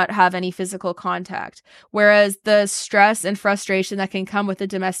oftentimes do not have any physical contact. Whereas the stress and frustration that can come with a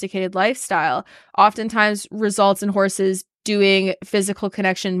domesticated lifestyle oftentimes results in horses doing physical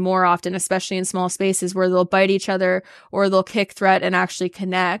connection more often, especially in small spaces where they'll bite each other or they'll kick, threat, and actually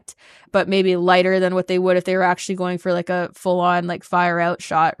connect, but maybe lighter than what they would if they were actually going for like a full-on like fire out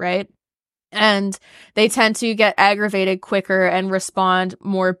shot, right? And they tend to get aggravated quicker and respond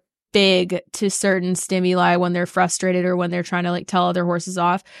more big to certain stimuli when they're frustrated or when they're trying to like tell other horses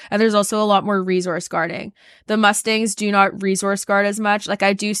off. And there's also a lot more resource guarding. The Mustangs do not resource guard as much. Like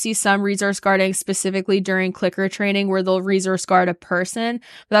I do see some resource guarding specifically during clicker training where they'll resource guard a person,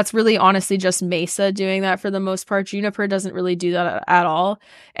 but that's really honestly just Mesa doing that for the most part. Juniper doesn't really do that at all.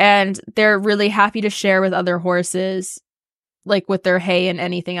 And they're really happy to share with other horses, like with their hay and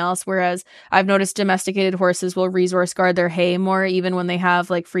anything else. Whereas I've noticed domesticated horses will resource guard their hay more, even when they have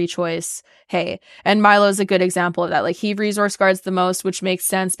like free choice hay. And Milo's a good example of that. Like he resource guards the most, which makes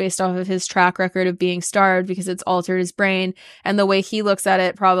sense based off of his track record of being starved because it's altered his brain. And the way he looks at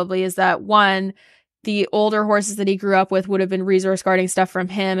it probably is that one, the older horses that he grew up with would have been resource guarding stuff from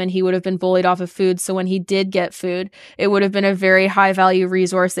him, and he would have been bullied off of food. So when he did get food, it would have been a very high value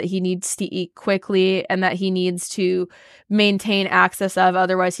resource that he needs to eat quickly and that he needs to maintain access of.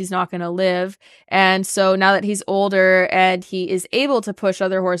 Otherwise, he's not going to live. And so now that he's older and he is able to push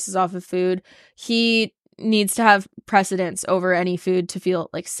other horses off of food, he needs to have precedence over any food to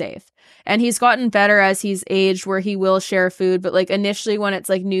feel like safe. And he's gotten better as he's aged, where he will share food, but like initially when it's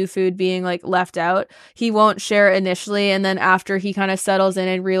like new food being like left out, he won't share initially. And then after he kind of settles in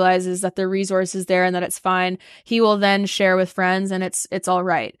and realizes that the resource is there and that it's fine, he will then share with friends, and it's all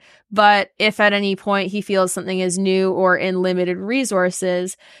right. But if at any point he feels something is new or in limited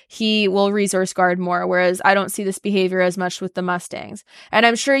resources, he will resource guard more. Whereas I don't see this behavior as much with the Mustangs. And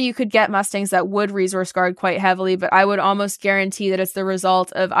I'm sure you could get Mustangs that would resource guard quite heavily, but I would almost guarantee that it's the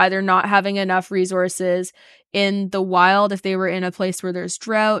result of either not having enough resources in the wild if they were in a place where there's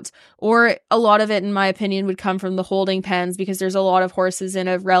drought, or a lot of it, in my opinion, would come from the holding pens, because there's a lot of horses in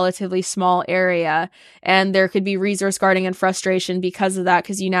a relatively small area, and there could be resource guarding and frustration because of that,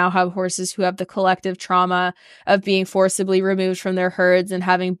 because you now have horses who have the collective trauma of being forcibly removed from their herds and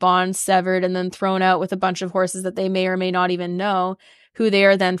having bonds severed and then thrown out with a bunch of horses that they may or may not even know, who they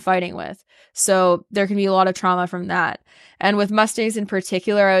are then fighting with. So there can be a lot of trauma from that. And with Mustangs in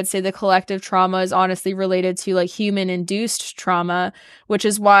particular, I would say the collective trauma is honestly related to like human-induced trauma, which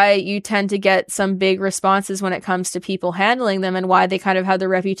is why you tend to get some big responses when it comes to people handling them, and why they kind of have the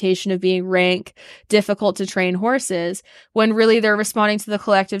reputation of being rank, difficult to train horses, when really they're responding to the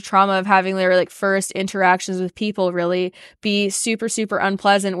collective trauma of having their like first interactions with people really be super, super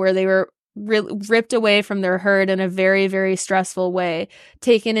unpleasant, where they were ripped away from their herd in a very, very stressful way,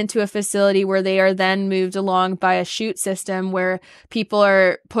 taken into a facility where they are then moved along by a chute system where people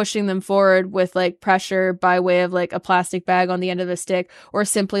are pushing them forward with like pressure by way of like a plastic bag on the end of a stick, or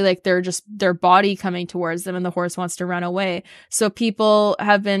simply like they're just their body coming towards them and the horse wants to run away. So people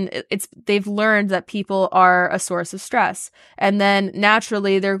have they've learned that people are a source of stress, and then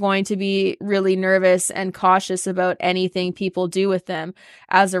naturally they're going to be really nervous and cautious about anything people do with them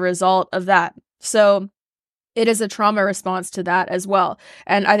as a result of that. So it is a trauma response to that as well.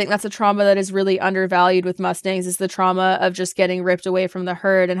 And I think that's a trauma that is really undervalued with Mustangs, is the trauma of just getting ripped away from the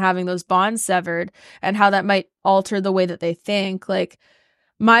herd and having those bonds severed, and how that might alter the way that they think. Like,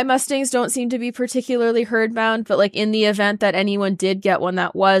 my Mustangs don't seem to be particularly herd bound, but like in the event that anyone did get one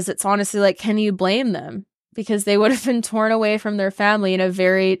that was, it's honestly like, can you blame them? Because they would have been torn away from their family in a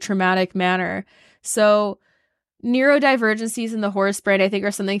very traumatic manner. So neurodivergencies in the horse brain, I think, are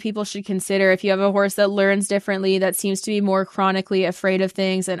something people should consider. If you have a horse that learns differently, that seems to be more chronically afraid of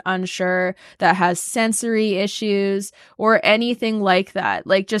things and unsure, that has sensory issues or anything like that,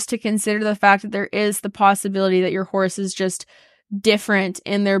 like just to consider the fact that there is the possibility that your horse is just different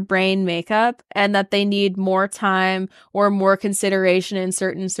in their brain makeup and that they need more time or more consideration in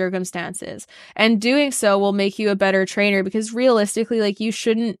certain circumstances. And doing so will make you a better trainer, because realistically, like, you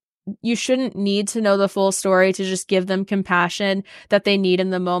shouldn't need to know the full story to just give them compassion that they need in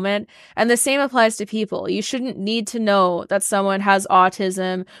the moment. And the same applies to people. You shouldn't need to know that someone has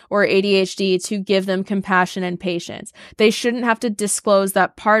autism or ADHD to give them compassion and patience. They shouldn't have to disclose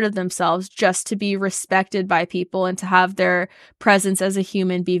that part of themselves just to be respected by people and to have their presence as a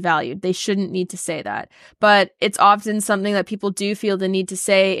human be valued. They shouldn't need to say that. But it's often something that people do feel the need to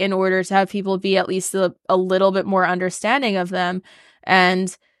say in order to have people be at least a little bit more understanding of them,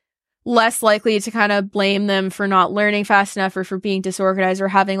 and less likely to kind of blame them for not learning fast enough or for being disorganized or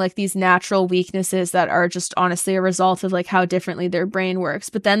having like these natural weaknesses that are just honestly a result of like how differently their brain works.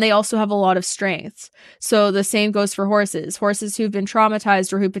 But then they also have a lot of strengths. So the same goes for horses. Horses who've been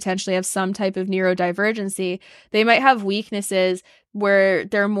traumatized or who potentially have some type of neurodivergency, they might have weaknesses where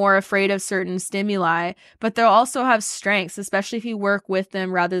they're more afraid of certain stimuli, but they'll also have strengths, especially if you work with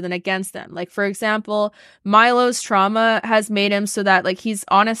them rather than against them. Like, for example, Milo's trauma has made him so that like he's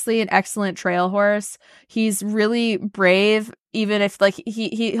honestly an excellent trail horse. He's really brave, even if like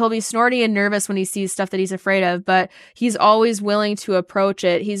he'll be snorty and nervous when he sees stuff that he's afraid of, but he's always willing to approach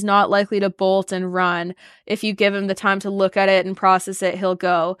it. He's not likely to bolt and run. If you give him the time to look at it and process it, he'll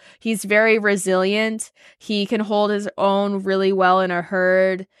go. He's very resilient. He can hold his own really well in a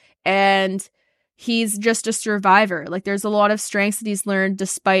herd, and he's just a survivor. Like, there's a lot of strengths that he's learned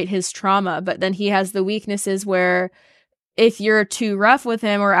despite his trauma, but then he has the weaknesses where if you're too rough with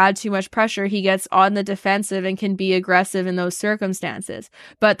him or add too much pressure, he gets on the defensive and can be aggressive in those circumstances.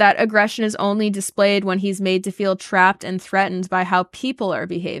 But that aggression is only displayed when he's made to feel trapped and threatened by how people are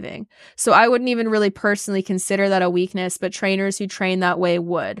behaving. So I wouldn't even really personally consider that a weakness, but trainers who train that way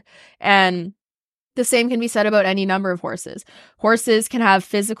would. And the same can be said about any number of horses. Horses can have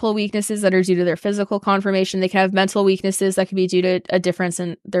physical weaknesses that are due to their physical conformation. They can have mental weaknesses that can be due to a difference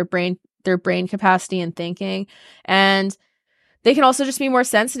in their brain capacity and thinking. And they can also just be more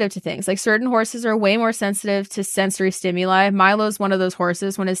sensitive to things. Like, certain horses are way more sensitive to sensory stimuli. Milo's one of those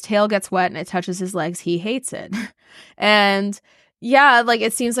horses. When his tail gets wet and it touches his legs, he hates it. And yeah, like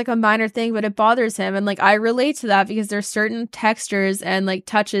it seems like a minor thing, but it bothers him. And like I relate to that because there's certain textures and like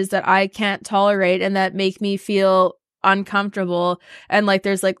touches that I can't tolerate and that make me feel uncomfortable. And like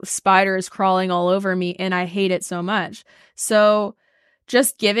there's like spiders crawling all over me and I hate it so much. So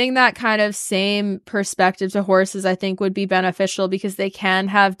just giving that kind of same perspective to horses, I think would be beneficial because they can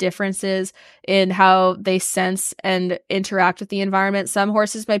have differences in how they sense and interact with the environment. Some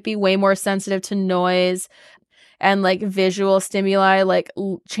horses might be way more sensitive to noise and like visual stimuli, like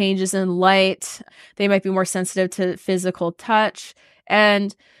changes in light. They might be more sensitive to physical touch.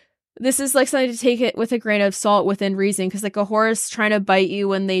 And this is like something to take it with a grain of salt within reason, because like a horse trying to bite you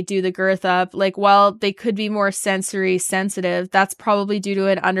when they do the girth up, like while they could be more sensory sensitive, that's probably due to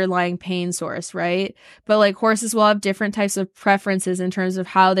an underlying pain source, right? But like horses will have different types of preferences in terms of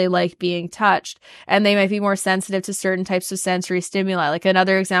how they like being touched, and they might be more sensitive to certain types of sensory stimuli. Like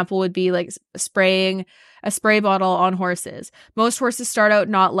another example would be like spraying a spray bottle on horses. Most horses start out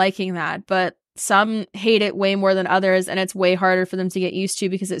not liking that, but some hate it way more than others, and it's way harder for them to get used to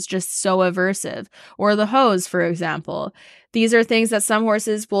because it's just so aversive. Or the hose, for example. These are things that some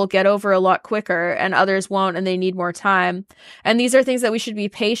horses will get over a lot quicker and others won't, and they need more time. And these are things that we should be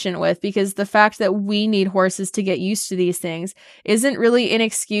patient with, because the fact that we need horses to get used to these things isn't really an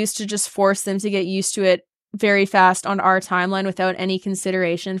excuse to just force them to get used to it very fast on our timeline without any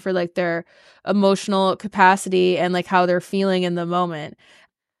consideration for like their emotional capacity and like how they're feeling in the moment.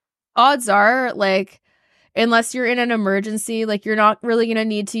 Odds are, like, unless you're in an emergency, like you're not really going to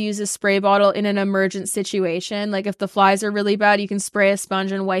need to use a spray bottle in an emergent situation. Like if the flies are really bad, you can spray a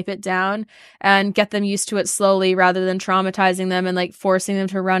sponge and wipe it down and get them used to it slowly rather than traumatizing them and like forcing them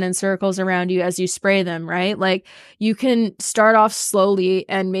to run in circles around you as you spray them, right? Like you can start off slowly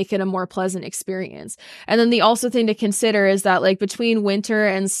and make it a more pleasant experience. And then the also thing to consider is that like between winter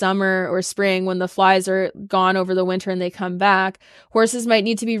and summer or spring, when the flies are gone over the winter and they come back, horses might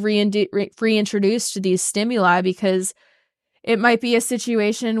need to be reintroduced to these stimuli, because it might be a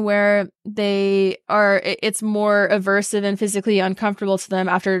situation where it's more aversive and physically uncomfortable to them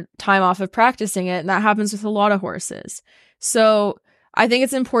after time off of practicing it. And that happens with a lot of horses. So I think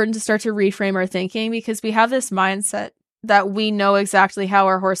it's important to start to reframe our thinking, because we have this mindset that we know exactly how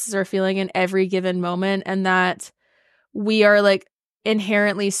our horses are feeling in every given moment, and that we are like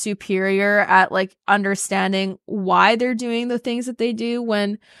inherently superior at like understanding why they're doing the things that they do,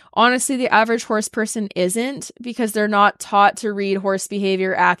 when honestly the average horse person isn't, because they're not taught to read horse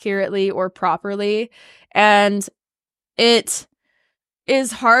behavior accurately or properly. And it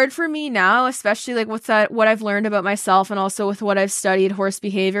is hard for me now, especially like with that, what I've learned about myself and also with what I've studied horse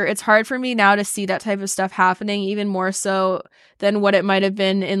behavior. It's hard for me now to see that type of stuff happening, even more so than what it might have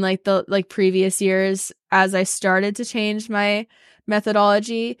been in like the like previous years as I started to change my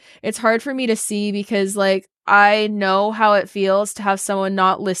methodology. It's hard for me to see because like I know how it feels to have someone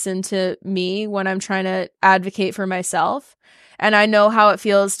not listen to me when I'm trying to advocate for myself. And I know how it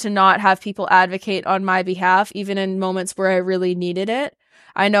feels to not have people advocate on my behalf, even in moments where I really needed it.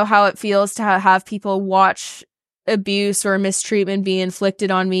 I know how it feels to have people watch abuse or mistreatment be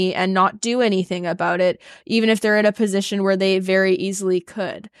inflicted on me and not do anything about it, even if they're in a position where they very easily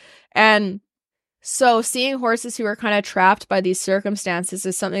could. And so seeing horses who are kind of trapped by these circumstances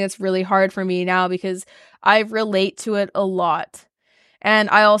is something that's really hard for me now, because I relate to it a lot. And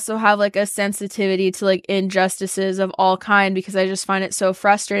I also have like a sensitivity to like injustices of all kind, because I just find it so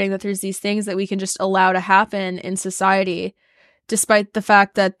frustrating that there's these things that we can just allow to happen in society, despite the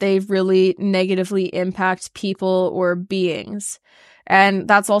fact that they really negatively impact people or beings. And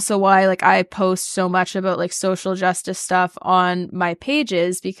that's also why like I post so much about like social justice stuff on my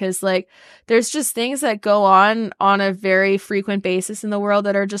pages, because like there's just things that go on a very frequent basis in the world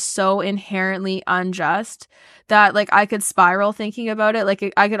that are just so inherently unjust that like I could spiral thinking about it.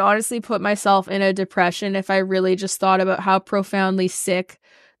 Like I could honestly put myself in a depression if I really just thought about how profoundly sick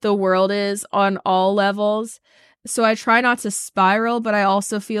the world is on all levels. So I try not to spiral, but I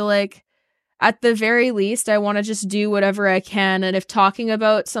also feel like at the very least, I want to just do whatever I can. And if talking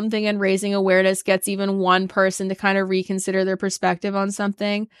about something and raising awareness gets even one person to kind of reconsider their perspective on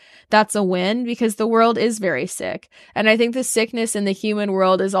something, that's a win, because the world is very sick. And I think the sickness in the human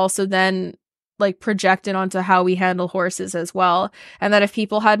world is also then like projected onto how we handle horses as well. And that if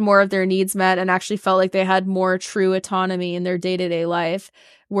people had more of their needs met and actually felt like they had more true autonomy in their day-to-day life,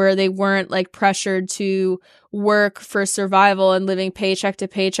 where they weren't like pressured to work for survival and living paycheck to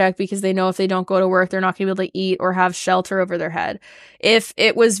paycheck because they know if they don't go to work, they're not going to be able to eat or have shelter over their head. If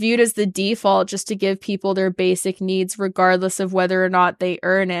it was viewed as the default just to give people their basic needs, regardless of whether or not they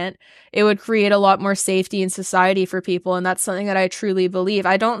earn it, it would create a lot more safety in society for people. And that's something that I truly believe.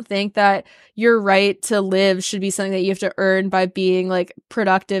 I don't think that your right to live should be something that you have to earn by being like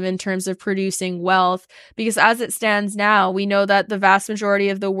productive in terms of producing wealth. Because as it stands now, we know that the vast majority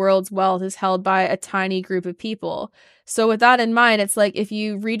of the world's wealth is held by a tiny group of people. So with that in mind, it's like if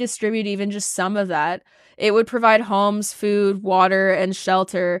you redistribute even just some of that, it would provide homes, food, water, and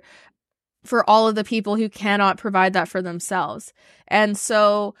shelter for all of the people who cannot provide that for themselves. And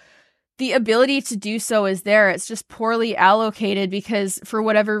so the ability to do so is there. It's just poorly allocated because for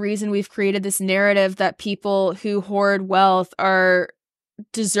whatever reason, we've created this narrative that people who hoard wealth are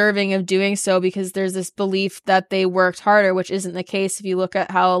deserving of doing so because there's this belief that they worked harder, which isn't the case if you look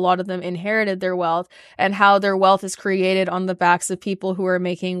at how a lot of them inherited their wealth and how their wealth is created on the backs of people who are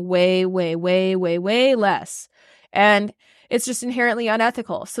making way, way, way, way, way less. And it's just inherently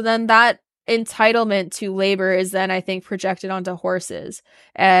unethical. So then that entitlement to labor is then, I think, projected onto horses,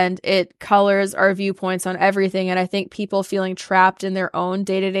 and it colors our viewpoints on everything. And I think people feeling trapped in their own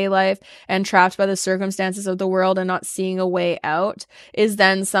day-to-day life and trapped by the circumstances of the world and not seeing a way out is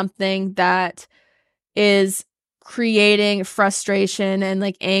then something that is creating frustration and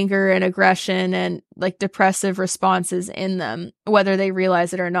like anger and aggression and like depressive responses in them, whether they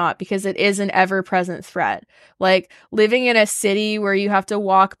realize it or not, because it is an ever-present threat. Like living in a city where you have to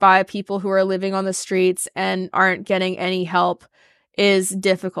walk by people who are living on the streets and aren't getting any help is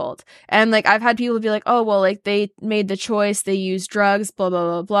difficult. And like I've had people be like, oh, well, like they made the choice, they use drugs, blah, blah,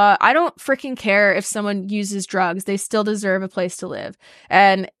 blah, blah. I don't freaking care if someone uses drugs. They still deserve a place to live.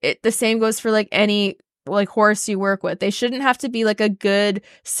 And the same goes for like any like horse you work with. They shouldn't have to be like a good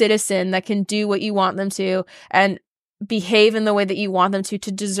citizen that can do what you want them to and behave in the way that you want them to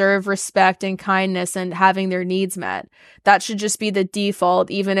deserve respect and kindness and having their needs met. That should just be the default,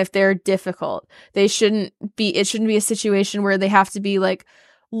 even if they're difficult. It shouldn't be a situation where they have to be like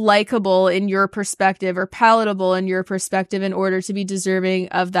likable in your perspective or palatable in your perspective in order to be deserving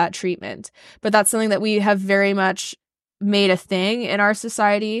of that treatment. But that's something that we have very much made a thing in our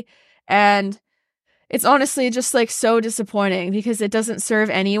society. And it's honestly just like so disappointing because it doesn't serve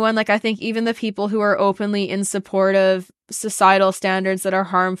anyone. Like I think even the people who are openly in support of societal standards that are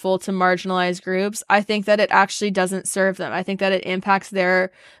harmful to marginalized groups, I think that it actually doesn't serve them. I think that it impacts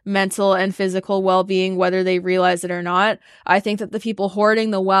their mental and physical well-being, whether they realize it or not. I think that the people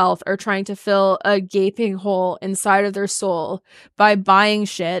hoarding the wealth are trying to fill a gaping hole inside of their soul by buying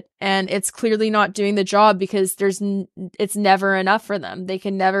shit, and it's clearly not doing the job because it's never enough for them. They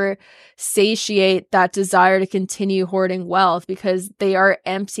can never satiate that desire to continue hoarding wealth because they are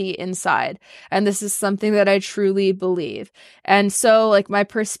empty inside. And this is something that I truly believe. And so like my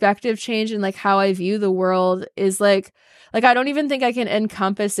perspective change and like how I view the world is like I don't even think I can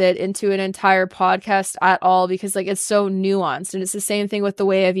encompass it into an entire podcast at all because like it's so nuanced. And it's the same thing with the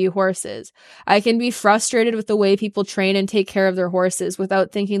way I view horses. I can be frustrated with the way people train and take care of their horses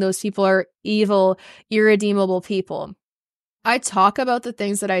without thinking those people are evil, irredeemable people. I talk about the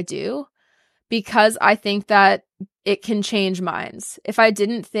things that I do because I think that it can change minds. If I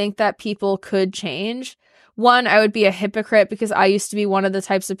didn't think that people could change, one, I would be a hypocrite because I used to be one of the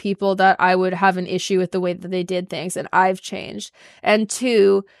types of people that I would have an issue with the way that they did things, and I've changed. And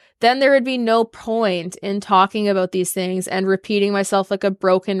two, then there would be no point in talking about these things and repeating myself like a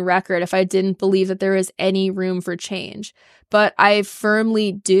broken record if I didn't believe that there is any room for change. But I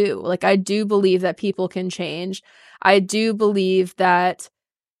firmly do. Like, I do believe that people can change. I do believe that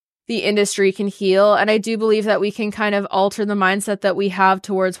the industry can heal. And I do believe that we can kind of alter the mindset that we have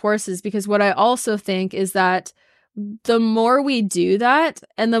towards horses, because what I also think is that the more we do that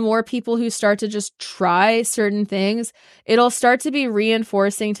and the more people who start to just try certain things, it'll start to be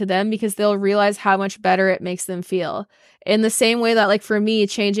reinforcing to them because they'll realize how much better it makes them feel. In the same way that, like, for me,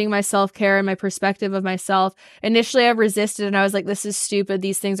 changing my self-care and my perspective of myself, initially I resisted and I was like, this is stupid.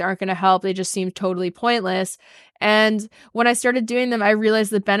 These things aren't going to help. They just seem totally pointless. And when I started doing them, I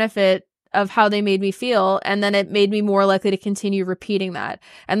realized the benefit of how they made me feel, and then it made me more likely to continue repeating that.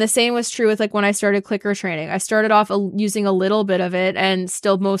 And the same was true with, like, when I started clicker training. I started off using a little bit of it and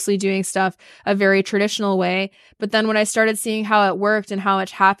still mostly doing stuff a very traditional way. But then when I started seeing how it worked and how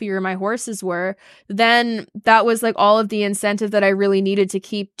much happier my horses were, then that was like all of the incentive that I really needed to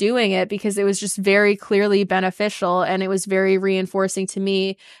keep doing it, because it was just very clearly beneficial and it was very reinforcing to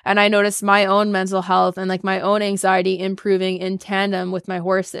me. And I noticed my own mental health and like my own anxiety improving in tandem with my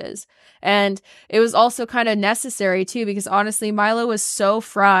horses. And it was also kind of necessary too, because honestly, Milo was so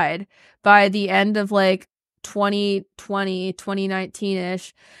fried by the end of like 2020,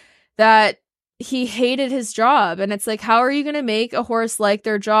 2019-ish that he hated his job. And it's like, how are you going to make a horse like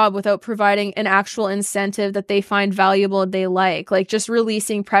their job without providing an actual incentive that they find valuable and they like? Like, just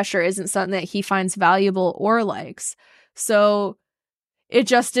releasing pressure isn't something that he finds valuable or likes. So it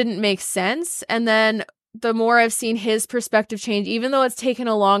just didn't make sense. And then the more I've seen his perspective change, even though it's taken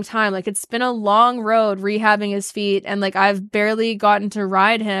a long time, like it's been a long road rehabbing his feet, and like I've barely gotten to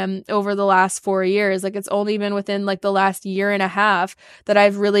ride him over the last 4 years. Like it's only been within like the last year and a half that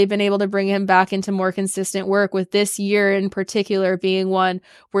I've really been able to bring him back into more consistent work, with this year in particular being one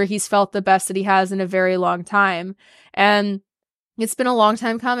where he's felt the best that he has in a very long time. And it's been a long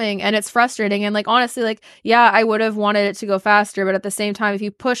time coming, and it's frustrating. And like, honestly, like, yeah, I would have wanted it to go faster, but at the same time, if you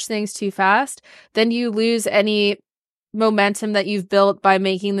push things too fast, then you lose any momentum that you've built by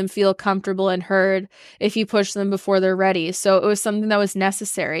making them feel comfortable and heard if you push them before they're ready. So it was something that was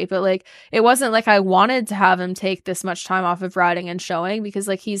necessary, but like, it wasn't like I wanted to have him take this much time off of riding and showing, because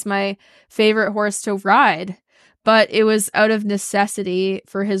like he's my favorite horse to ride, but it was out of necessity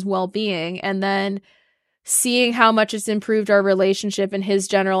for his well-being. And then seeing how much it's improved our relationship and his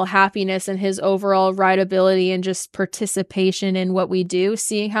general happiness and his overall rideability and just participation in what we do,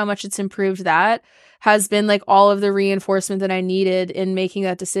 seeing how much it's improved, that has been like all of the reinforcement that I needed in making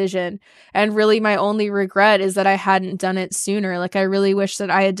that decision. And really my only regret is that I hadn't done it sooner. Like I really wish that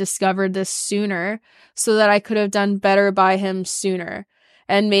I had discovered this sooner so that I could have done better by him sooner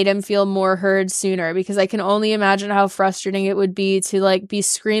and made him feel more heard sooner, because I can only imagine how frustrating it would be to like be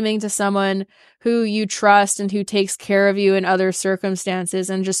screaming to someone who you trust and who takes care of you in other circumstances,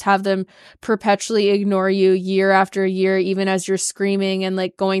 and just have them perpetually ignore you year after year, even as you're screaming and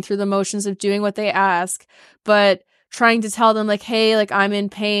like going through the motions of doing what they ask, but trying to tell them like, hey, like I'm in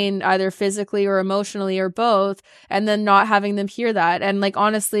pain, either physically or emotionally or both, and then not having them hear that. And like,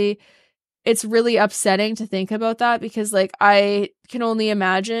 honestly, it's really upsetting to think about that, because like I can only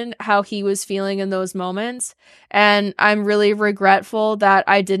imagine how he was feeling in those moments. And I'm really regretful that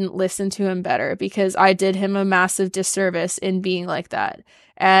I didn't listen to him better, because I did him a massive disservice in being like that.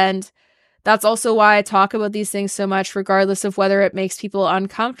 And that's also why I talk about these things so much, regardless of whether it makes people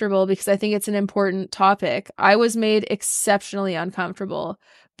uncomfortable, because I think it's an important topic. I was made exceptionally uncomfortable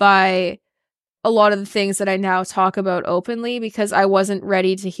by a lot of the things that I now talk about openly, because I wasn't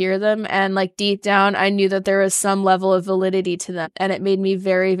ready to hear them. And like deep down, I knew that there was some level of validity to them. And it made me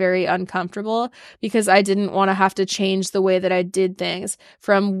very, very uncomfortable, because I didn't want to have to change the way that I did things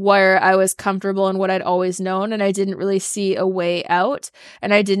from where I was comfortable and what I'd always known. And I didn't really see a way out.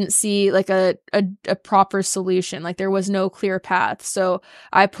 And I didn't see like a proper solution. Like there was no clear path. So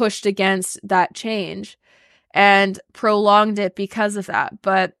I pushed against that change and prolonged it because of that.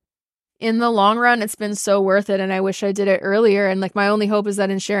 But in the long run, it's been so worth it. And I wish I did it earlier. And like, my only hope is that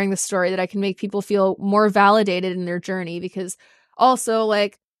in sharing the story that I can make people feel more validated in their journey. Because also,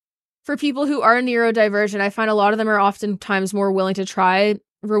 like, for people who are neurodivergent, I find a lot of them are oftentimes more willing to try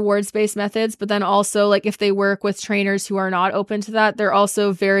rewards-based methods. But then also, like, if they work with trainers who are not open to that, they're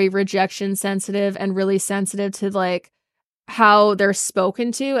also very rejection sensitive and really sensitive to like how they're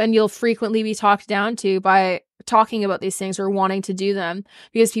spoken to. And you'll frequently be talked down to by talking about these things or wanting to do them,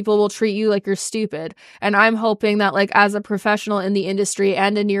 because people will treat you like you're stupid. And I'm hoping that like as a professional in the industry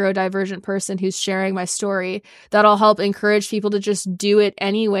and a neurodivergent person who's sharing my story, that'll help encourage people to just do it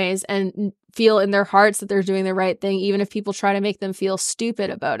anyways and feel in their hearts that they're doing the right thing, even if people try to make them feel stupid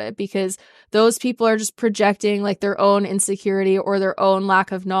about it, because those people are just projecting like their own insecurity or their own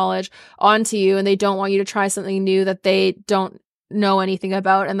lack of knowledge onto you, and they don't want you to try something new that they don't know anything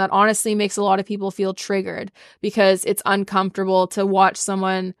about. And that honestly makes a lot of people feel triggered, because it's uncomfortable to watch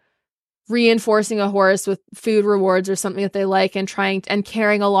someone reinforcing a horse with food rewards or something that they like, and trying and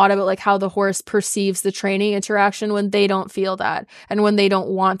caring a lot about like how the horse perceives the training interaction when they don't feel that and when they don't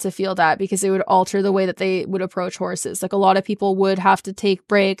want to feel that, because it would alter the way that they would approach horses. Like a lot of people would have to take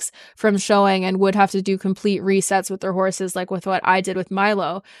breaks from showing and would have to do complete resets with their horses, like with what I did with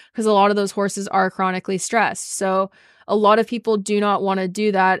Milo, because a lot of those horses are chronically stressed. So a lot of people do not want to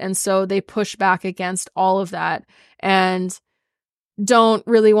do that. And so they push back against all of that and don't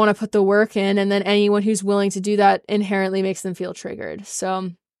really want to put the work in. And then anyone who's willing to do that inherently makes them feel triggered.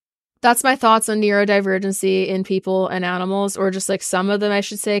 So that's my thoughts on neurodivergency in people and animals, or just like some of them, I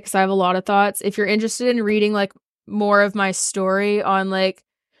should say, because I have a lot of thoughts. If you're interested in reading like more of my story on like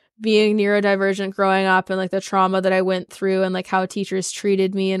being neurodivergent growing up and like the trauma that I went through and like how teachers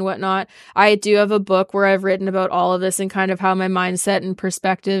treated me and whatnot, I do have a book where I've written about all of this and kind of how my mindset and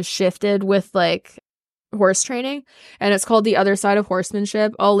perspective shifted with like horse training, and it's called The Other Side of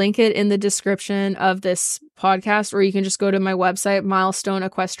Horsemanship. I'll link it in the description of this podcast, or you can just go to my website,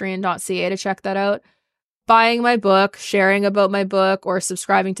 milestoneequestrian.ca, to check that out. Buying my book, sharing about my book, or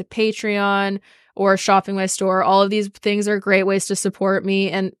subscribing to Patreon, or shopping my store. All of these things are great ways to support me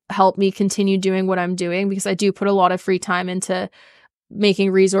and help me continue doing what I'm doing, because I do put a lot of free time into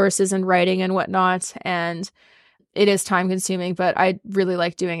making resources and writing and whatnot. And it is time consuming, but I really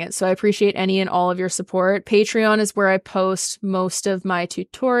like doing it. So I appreciate any and all of your support. Patreon is where I post most of my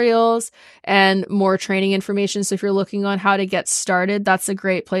tutorials and more training information. So if you're looking on how to get started, that's a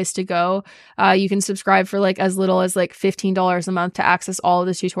great place to go. You can subscribe for like as little as like $15 a month to access all of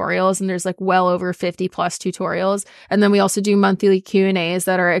the tutorials. And there's like well over 50 plus tutorials. And then we also do monthly Q&As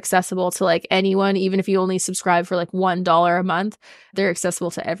that are accessible to like anyone, even if you only subscribe for like $1 a month, they're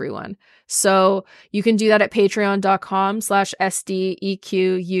accessible to everyone. So you can do that at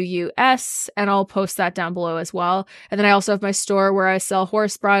patreon.com/SDEQUUS, and I'll post that down below as well. And then I also have my store where I sell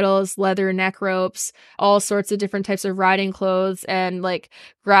horse bridles, leather neck ropes, all sorts of different types of riding clothes, and like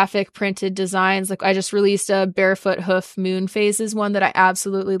graphic printed designs. Like I just released a barefoot hoof moon phases one that I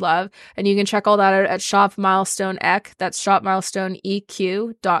absolutely love. And you can check all that out at Shop Milestone Eq. That's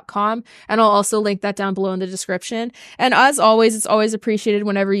shopmilestoneeq.com. And I'll also link that down below in the description. And as always, it's always appreciated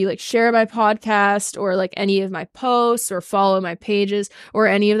whenever you like share my podcast or like any of my posts or follow my pages or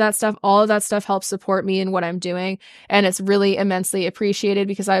any of that stuff. All of that stuff helps support me in what I'm doing. And it's really immensely appreciated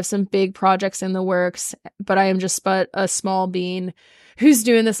because I have some big projects in the works, but I am just but a small bean who's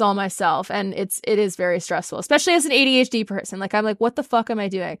doing this all myself. And it is very stressful, especially as an ADHD person. Like, I'm like, what the fuck am I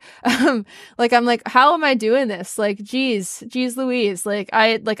doing? I'm like, how am I doing this? Like, geez Louise.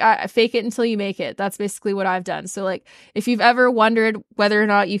 I fake it until you make it. That's basically what I've done. So like, if you've ever wondered whether or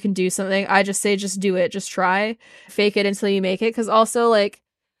not you can do something, I just say, just do it. Just try, fake it until you make it. Cause also like,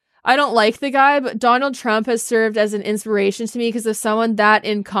 I don't like the guy, but Donald Trump has served as an inspiration to me, because if someone that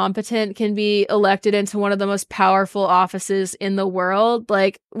incompetent can be elected into one of the most powerful offices in the world,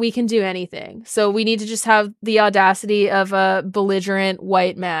 like, we can do anything. So we need to just have the audacity of a belligerent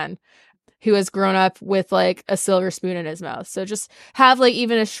white man who has grown up with like a silver spoon in his mouth. So just have like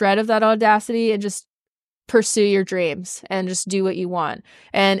even a shred of that audacity and just pursue your dreams and just do what you want.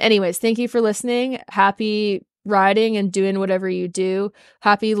 And anyways, thank you for listening. Happy riding and doing whatever you do.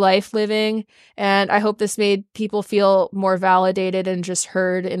 Happy life living. And I hope this made people feel more validated and just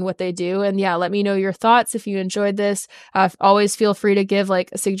heard in what they do. And yeah, let me know your thoughts if you enjoyed this. Always feel free to give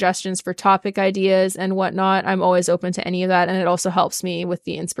like suggestions for topic ideas and whatnot. I'm always open to any of that. And it also helps me with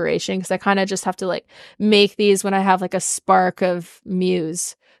the inspiration, because I kind of just have to like make these when I have like a spark of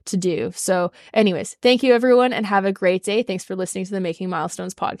muse to do. So anyways, thank you everyone and have a great day. Thanks for listening to the Making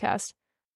Milestones podcast.